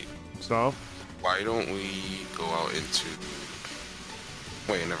 Wait. Stop. Why don't we go out into...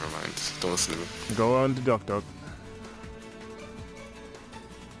 Wait, never mind. Don't listen to me. Go on to Duck.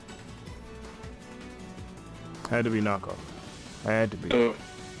 Had to be knockoff. Had to be.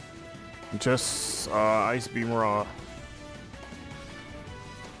 Just Ice Beam Raw.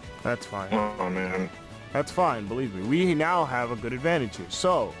 That's fine. Oh man. That's fine, believe me. We now have a good advantage here.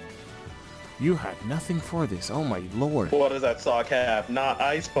 So, you had nothing for this. Oh my lord. What does that sock have? Not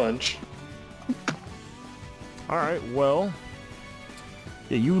Ice Punch. Alright, well.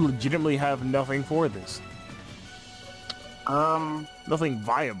 Yeah, you legitimately have nothing for this. Nothing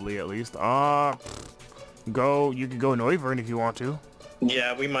viably, at least. You could go Noivern if you want to.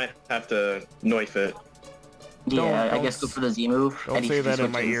 Yeah, we might have to Noif it. Yeah, Don't I guess go for the Z move. Don't say that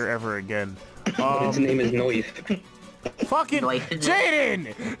in my ear ever again. His name is Noif. Fucking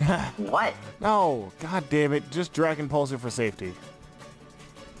Jaden! What? No, god damn it. Just Dragon Pulse it for safety.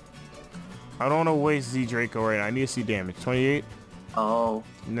 I don't want to waste Z Draco right now. I need to see damage. 28? Oh.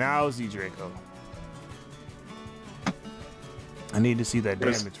 Now Z Draco. I need to see that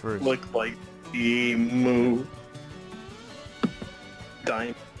damage first. Look like the move.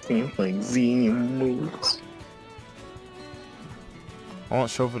 Dying like Z moves. I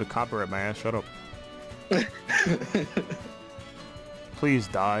want show for the copyright, my ass. Shut up. Please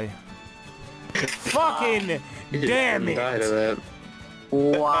die. Fucking damn it! Died of that.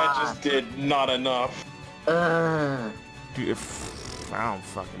 Wow. I just did not enough. Dude, I don't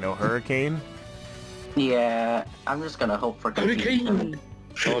fucking know. Hurricane? Yeah, I'm just gonna hope for confusion.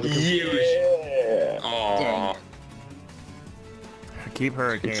 Oh, the confusion. Yeah. Aww. Keep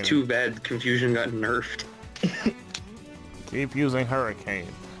Hurricane. It's too bad confusion got nerfed. Keep using Hurricane.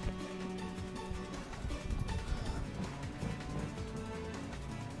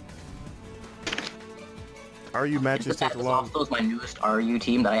 RU matches take long. Also, is my newest RU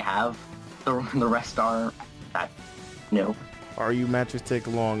team that I have. The rest are no. RU matches take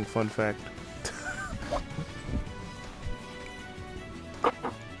long. Fun fact.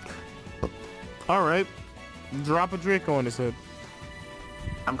 All right. Drop a Draco on his head.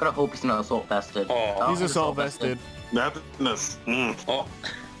 I'm gonna hope he's not assault vested. Oh, He's assault vested. Madness. Oh,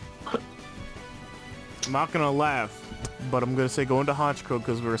 I'm not gonna laugh, but I'm gonna say go into Honchkrow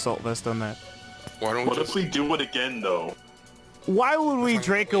because we're assault vest on that. Why don't we What just... if we do it again though? Why would we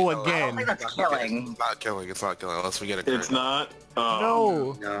Draco I don't I don't again? think that's killing. It's not killing. It's not killing unless we get a It's crit. not.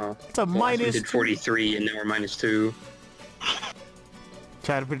 No, no. it's a We minus did 43 and now we're -2.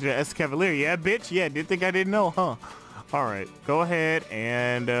 Try to put it in S Cavalier. Yeah, bitch. Yeah, didn't think I didn't know, huh? All right, go ahead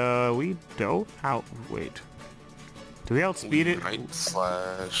and we don't wait. Do we outspeed it? Night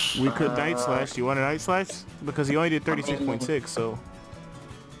slash. We could night slash. Do you want a night slash? Because he only did 36.6, so.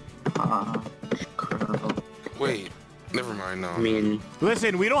 Wait. Never mind. No. I mean,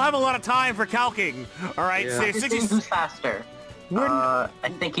 Listen, we don't have a lot of time for calking. All right, Yeah. say Just 60. seeing who's faster. I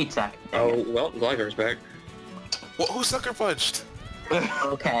think he'd sack. oh, well, Gligar's back. Well, who sucker punched?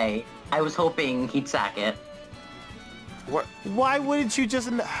 Okay. I was hoping he'd sack it. What? Why wouldn't you just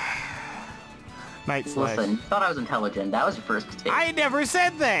night slash? Listen, you thought I was intelligent. That was your first mistake. I never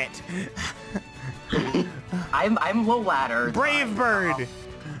said that. I'm low ladder. Brave bird.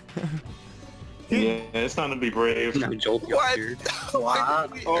 Yeah, it's time to be brave. Now Jolt got What? here. What?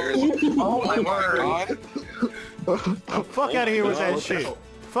 Oh my word. Fuck out of here with that shit.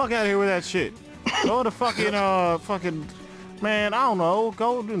 Fuck out of here with that shit. Go to fucking fucking man. I don't know.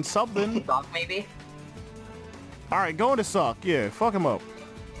 Go do something. Dog maybe? All right, go into suck. Yeah, fuck him up.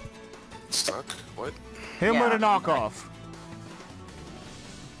 Suck? What? Him Yeah. with a knockoff.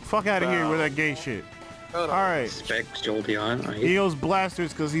 Fuck out of here with that gay shit. Hold All on. right. Specs Jolteon. Right. He goes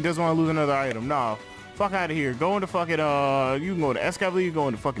blasters because he doesn't want to lose another item. Nah, fuck out of here. Go into fucking you can go to Escavalier. You go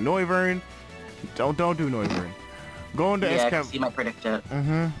into fucking Noivern. Don't do Noivern. Go into Yeah, because Escav. he might predict it.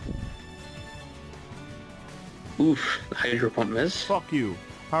 Oof. Hydro Pump miss. Fuck you.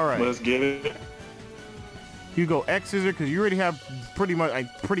 All right. Let's get it. You go X scissor because you already have pretty much. I'm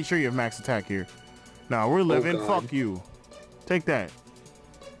pretty sure you have max attack here. Nah, we're living. God. Fuck you. Take that.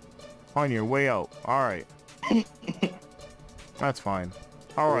 On your way out. All right. That's fine.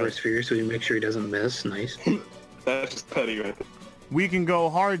 All right. Sphere, so we make sure he doesn't miss. Nice. That's just petty right there. We can go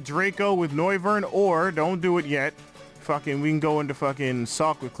hard Draco with Noivern, or don't do it yet. Fucking, we can go into fucking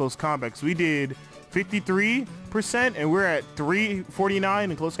Sock with close combat. 'Cause we did 53% and we're at 349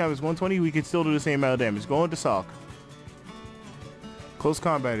 and close combat is 120. We can still do the same amount of damage. Go into Sock. Close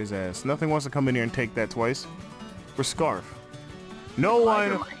combat his ass. Nothing wants to come in here and take that twice. For Scarf. No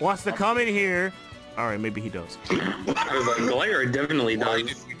one wants to come in here. All right, maybe he does. I was like, Gligar definitely Why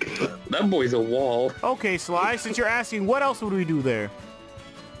does. did we do that? That boy's a wall. Okay, Sly, since you're asking, what else would we do there?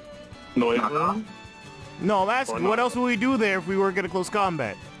 Noivern? No, I'm asking, Or what not. else would we do there if we were going to close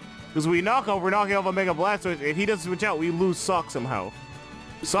combat? Because we knock off, we're knocking off a Mega Blast, so if he doesn't switch out, we lose Sock somehow.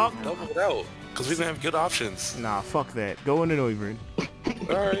 Sock? Double it out. Because we didn't have good options. Nah, fuck that. Go into Noivern.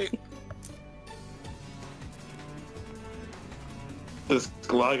 Alright. This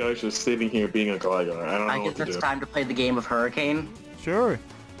Gligar is just sitting here being a Gligar. I don't know I what guess to it's do. time to play the game of Hurricane. Sure.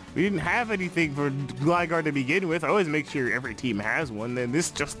 We didn't have anything for Gligar to begin with. I always make sure every team has one. Then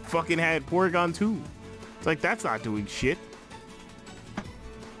this just fucking had Porygon 2. It's like, that's not doing shit.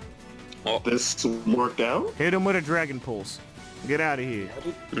 This worked out? Hit him with a Dragon Pulse. Get out of here.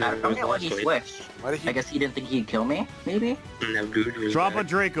 No, I it was forget what last he week. switched. Why did he... I guess he didn't think he'd kill me, maybe? No, dude was Drop a back.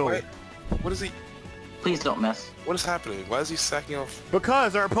 Draco. What? What is he... Please don't miss. What is happening? Why is he sacking off...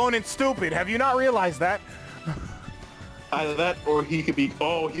 Because our opponent's stupid. Have you not realized that? Either that or he could be...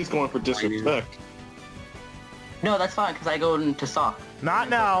 Oh, he's going for disrespect. No, that's fine, because I go into Sock. Not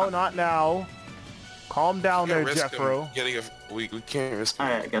now. Not now. Calm down We there, can't risk him Jeffro. getting a... We can't risk him.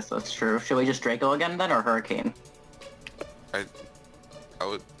 Alright, I guess that's true. Should we just Draco again then, or Hurricane? I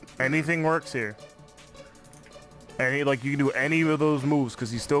would... Anything works here. Any, like, you can do any of those moves because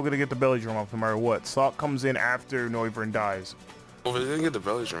he's still going to get the belly drum off no matter what. Sock comes in after Noivern dies. Well, if we didn't get the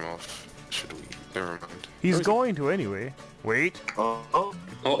belly drum off, should we? Never mind. He's Where's going to anyway. Wait. Oh,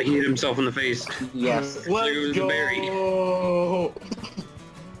 Oh, he hit himself in the face. Yes. There goes let's the go! berry.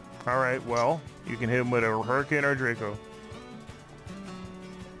 All right, well, you can hit him with a Hurricane or Draco.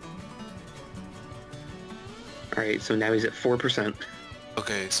 Alright, so now he's at 4%.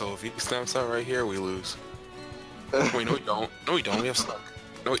 Okay, so if he snaps out right here, we lose. Wait, no we don't. No we don't. We have Stuck.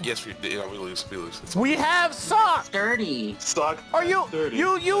 No, yes, we lose. We lose. It's We have Sock! Sturdy. Stock. Are you, 30. you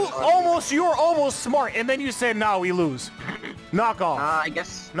were almost smart, and then you said, nah, we lose. Knock off. I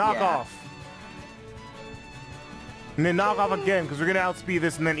guess. Knock yeah. off. And then knock off again, because we're going to outspeed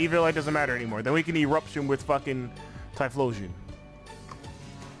this, and then Evil Light doesn't matter anymore. Then we can Eruption with fucking Typhlosion.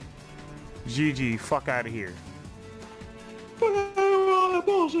 GG, fuck out of here.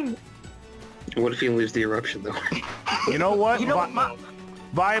 Bullshit. What if he leaves the eruption though? You know what? You know what?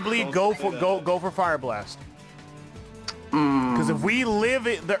 Viably, go for Fire Blast. Because if we live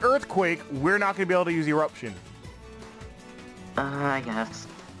the earthquake, we're not gonna be able to use eruption. I guess.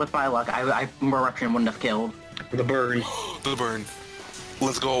 With my luck, eruption wouldn't have killed. The burn. The burn.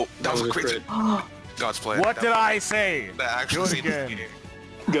 Let's go. That was a crit. God's plan. What did I say? That actually Do it again.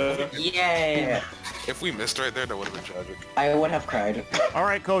 Good. Yeah. If we missed right there, that would have been tragic. I would have cried. All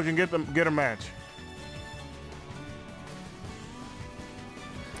right, Kojin, get a match.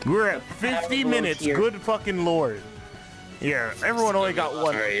 We're at 50 minutes. Here. Good fucking lord. Yeah, everyone only got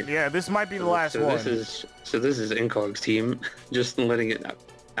one. Alright. Yeah, this might be the last one. This is Incog's team. Just letting it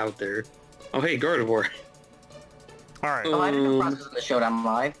out there. Oh hey, Gardevoir. All right. Oh, I didn't process the Showdown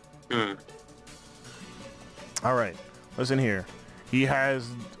live. All right. Listen here. He has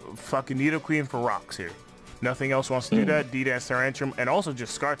fucking Nidoqueen for rocks here. Nothing else wants to do that. D-Dance Tyrantrum, and also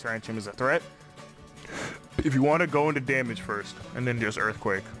just Scar Tyrantrum is a threat. If you want to go into damage first, and then just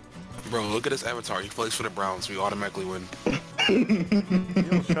Earthquake. Bro, look at his avatar. He plays for the Browns. We automatically win.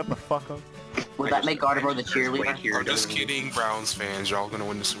 You shut the fuck up. Would that make Gardevoir the cheerleader? I'm just kidding, Browns fans. Y'all gonna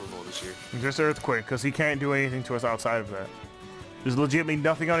win the Super Bowl this year. Just Earthquake, because he can't do anything to us outside of that. There's legitimately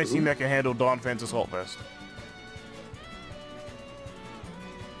nothing on his team that can handle Donphan's Assault Vest.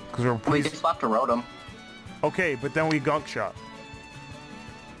 Because We just swap to Rotom. Okay, but then we Gunk Shot.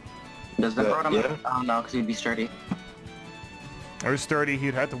 Does the Rotom? Yeah. Oh no, because he'd be sturdy. Or Sturdy,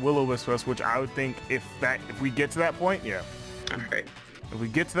 he'd have to Will-O-Wisp us, which I would think if we get to that point, yeah. Alright. If we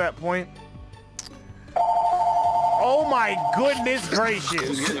get to that point... Oh my goodness I was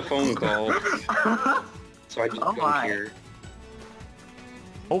gracious! getting a phone call. So I just Oh go my. here.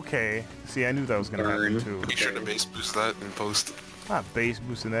 Okay. See, I knew that was gonna happen Burn. too. Be sure to base boost that and post. Not base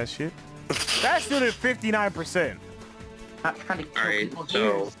boosting that shit. That's still at 59%. Not trying to kill Alright, people's so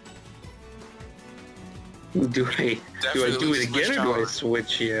ears. do I do it again or do I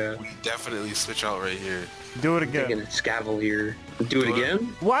switch? Yeah. We definitely switch out right here. Do it Taking again. a Scavalier. Do it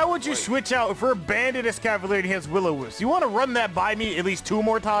again? Why would you switch out if we're banded as Cavalier and he has Will-O-Wisp? You want to run that by me at least 2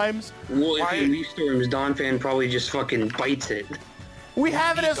 more times? Well, if Why- he Leaf Storms, Donphan probably just fucking bites it. We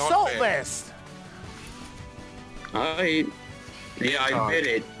have an Don't Assault ban. Vest! Yeah, I bit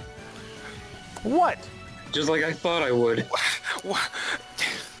it. What? Just like I thought I would. What?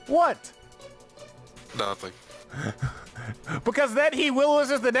 What? Nothing. Because then he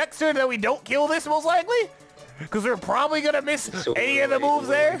Will-O-Wisp the next turn that we don't kill this most likely? Because we're probably gonna miss So any of the what do I- moves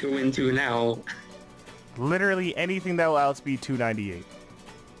what do I there? go into now. Literally anything that will outspeed 298.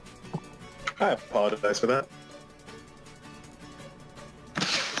 I apologize for that.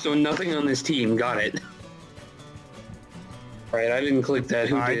 So nothing on this team, got it. Right, I didn't click that.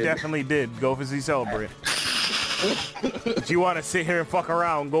 Who I did? definitely did. Go for Z Celebrate. If you want to sit here and fuck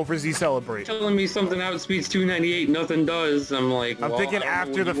around, go for Z Celebrate. Telling me something outspeeds 298, nothing does. I'm like, I'm well, thinking I don't know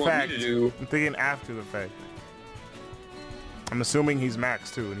after what the you want me fact. to do. I'm thinking after the fact. I'm assuming he's max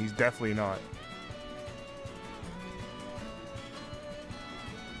too, and he's definitely not.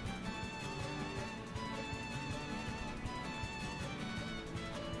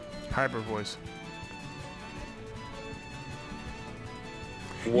 Hyper voice.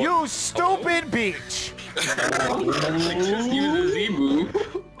 What? You stupid bitch! Just use a Z move.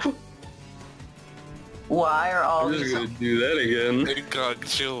 Why are all I'm just these... gonna do that again. Hey, God,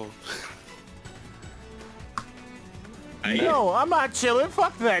 chill. No, I'm not chilling.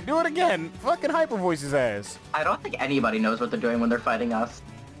 Fuck that. Do it again. Fucking hyper voice his ass. I don't think anybody knows what they're doing when they're fighting us.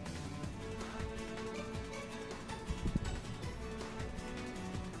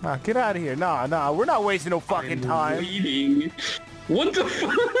 Nah, get out of here. Nah, we're not wasting no fucking time. Bleeding. What the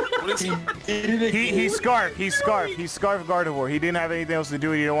fuck? What is he? He's Scarf. He's Gardevoir. He didn't have anything else to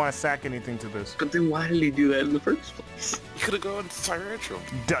do. He didn't want to sack anything to this. But then why did he do that in the first place? You could have gone Tyrantrum.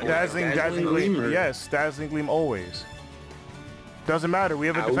 Dazzling Dazzling Gleam. Gleam, or- Yes, Dazzling Gleam always. Doesn't matter. We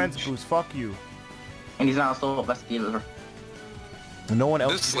have a defense Ouch. boost. Fuck you. And he's not a solo best either. No one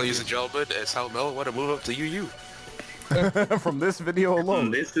else. This, ladies and gentlemen, is how Mel want to move up to UU. From this video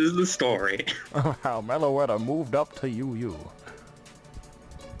alone. This is the story. How Mellowetta moved up to UU.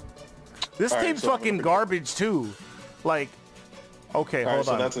 This Alright, team's so- fucking garbage too. Like, okay, Alright, hold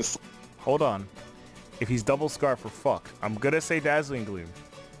so on. that's Hold on. If he's double Scarf, we're fucked. I'm gonna say Dazzling Gleam.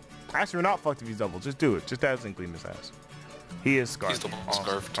 Actually, we're not fucked if he's double. Just do it. Just Dazzling Gleam his ass. He is Scarf. He's double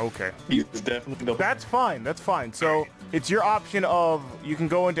Scarfed. Okay. he's definitely the That's fine. That's fine. So it's your option of you can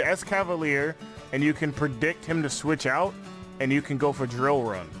go into S Cavalier and you can predict him to switch out, and you can go for Drill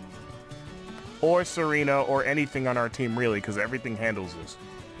Run or Serena or anything on our team really, because everything handles this.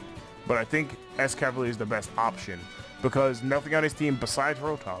 but I think Escavalier is the best option because nothing on his team besides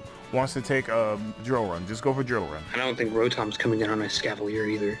Rotom wants to take a drill run. Just go for drill run. I don't think Rotom's coming in on Escavalier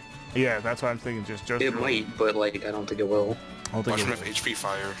either. Yeah, that's what I'm thinking. Just it might, but like I don't think it will. I don't think Watch it him will. have HP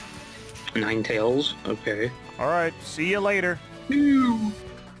fire. Ninetales. Okay. All right, see you later.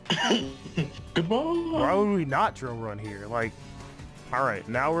 Goodbye. Why would we not drill run here? Like, all right,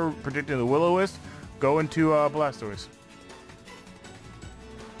 now we're predicting the Will-O-Wisp. Go into Blastoise.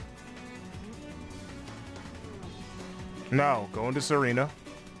 No, go into Serena.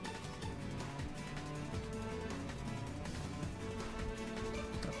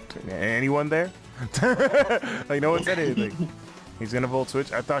 Anyone there? Like, no one said anything. He's gonna Volt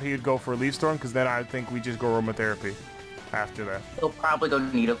Switch. I thought he'd go for Leaf Storm, because then I think we just go Aromatherapy after that. He'll probably go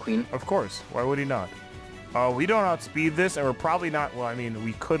Nidoqueen. Of course. Why would he not? We don't outspeed this, and we're probably not... Well, I mean,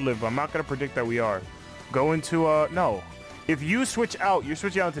 we could live, but I'm not going to predict that we are. Go into... No. If you switch out, you're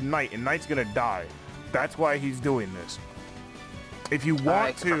switching out to Knight, and Knight's going to die. That's why he's doing this. If you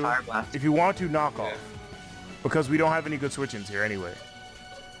want to, knock off. Because we don't have any good switch-ins here anyway.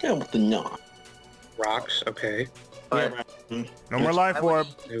 Yeah, with the knock. Rocks. Okay. But No more Life Orb.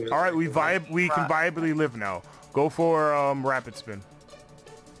 All right, we can viably live now. Go for Rapid Spin.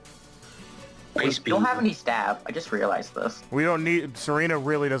 we don't have any stab. I just realized this. We don't need... Serena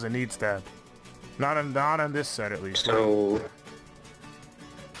really doesn't need Stab. Not on this set, at least. So...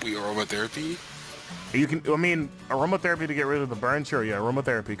 We Aromatherapy? You can... I mean, Aromatherapy to get rid of the burn? Sure, yeah,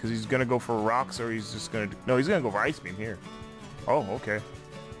 Aromatherapy, because he's going to go for Rocks, or he's just going to... No, he's going to go for Ice Beam here. Oh, okay.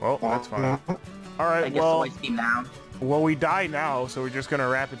 Well, that's fine. All I right, guess well... the Ice Beam now. Well, we die now, so we're just going to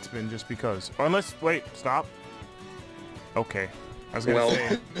Rapid Spin just because. Or unless... Wait, stop. Okay. I was going to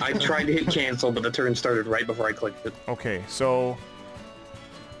say... I tried to hit cancel, but the turn started right before I clicked it. Okay, so...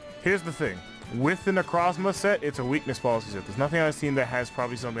 Here's the thing. With the Necrozma set, it's a weakness policy set. There's nothing on this team that has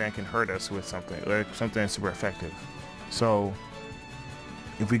probably something that can hurt us with something. Like something that's super effective. So...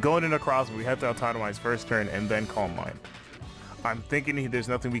 If we go into Necrozma, we have to autotomize first turn and then Calm Mind. I'm thinking there's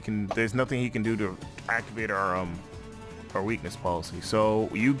nothing he can do to activate our weakness policy. So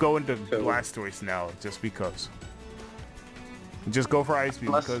you go into Blastoise now, just because. Just go for Ice Beam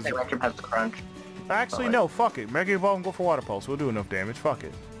Unless because... Electric has the crunch. Actually, no, fuck it. Mega Evolve and go for Water Pulse. We'll do enough damage. Fuck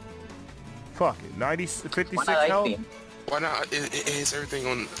it. Fuck it. 56 Why not Ice health. Beam? Why not? It hits everything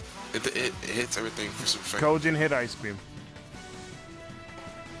on... It hits everything for super effective. Kojin hit Ice Beam.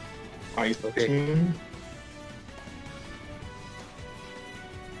 Ice Okay. Beam.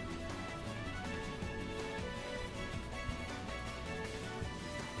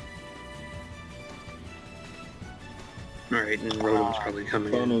 Alright, and Rotom's probably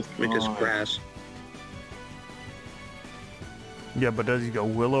coming in because grass. Yeah, but does he go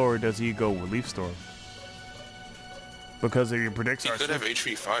Willow or does he go Leaf Storm? Because if he predicts He our... could have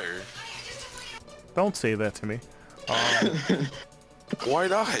HP fire. Don't say that to me. Why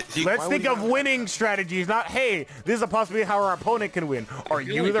not? Let's think of winning strategies, not, hey, this is a possibility how our opponent can win. Are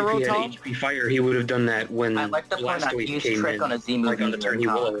you the If he had Rotom? HP fire, he would have done that when I like the point that Blastoise use came trick in. on a Z move. Like on the turn he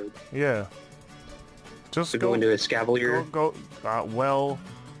wallowed. Yeah. Just To go into Escavalier. Well,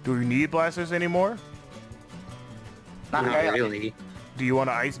 do we need Blasters anymore? Not Not very. really. Do you want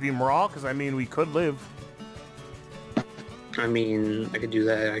to Ice Beam Raw? Because, I mean, we could live. I mean, I could do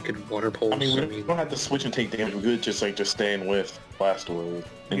that. I could Water Pulse. I mean, we don't have to switch and take damage. We could just staying with Blastoise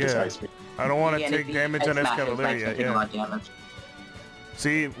and just Ice Beam. I don't want to Yeah, and take if damage he on head smashes, Escavalier like, yet, taking a yeah. lot of damage.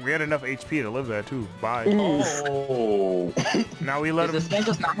 See, we had enough HP to live that, too. Bye. Oh. Now we let Does him... this man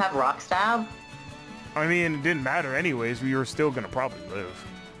just not have Rock Stab? I mean, it didn't matter anyways. We were still going to probably live.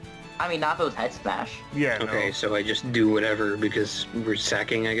 I mean, not if it was Head Smash. Yeah, Okay, no. so I just do whatever because we're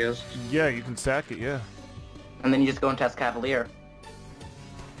sacking, I guess. Yeah, you can sack it, yeah. And then you just go into Escavalier.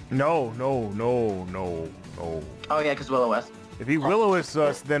 No. Oh yeah, because Will-O-Wisp. If he Will-O-Wisps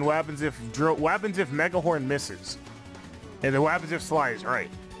us, then what happens if Megahorn misses? And then what happens if Sly is right?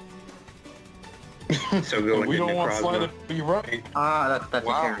 So go like We into don't want Sly Necrozma. to be right. That's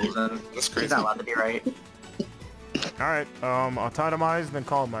Wow. a fair reason. That's He's crazy. not allowed to be right. Alright, Autotomize, then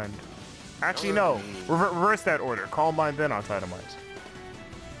Calm Mind. Actually, no. Reverse that order. Calm Mind, then Autotomize.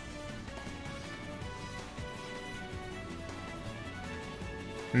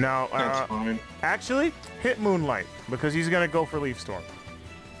 Now, That's fine. actually, hit Moonlight, because he's gonna go for Leaf Storm.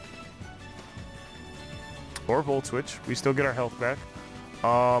 Or Volt Switch. We still get our health back.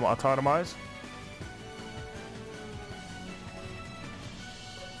 Autotomize.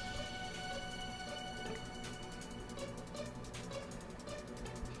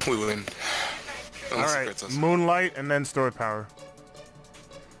 We win. Unless it Alright, crits us. Moonlight, and then Stored Power.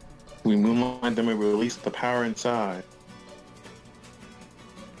 We Moonlight them and release the power inside.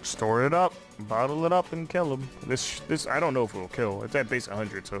 Store it up, bottle it up, and kill him. This I don't know if it will kill. It's at base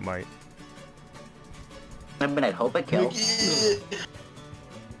 100, so it might. I mean, I'd hope it kills.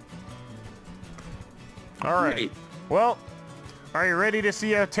 All right. Well, are you ready to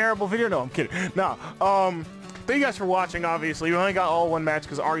see a terrible video? No, I'm kidding. No. Thank you guys for watching. Obviously, we only got all one match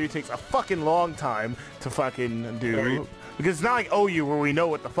because RU takes a fucking long time to fucking do. Because it's not like OU where we know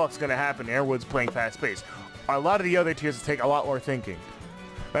what the fuck's gonna happen. Everyone's playing fast pace. A lot of the other tiers take a lot more thinking.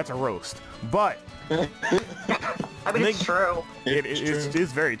 That's a roast. But I mean, it's true. It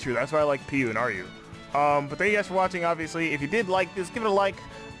is very true. That's why I like PU and RU. But thank you guys for watching. Obviously, if you did like this, give it a like.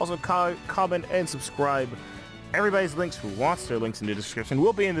 Also, comment and subscribe. Everybody's links who wants their links in the description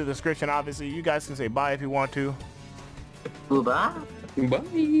will be in the description. Obviously, you guys can say bye if you want to. Bye.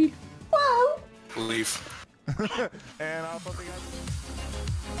 Bye. Wow. Leave. And I'll talk to you guys.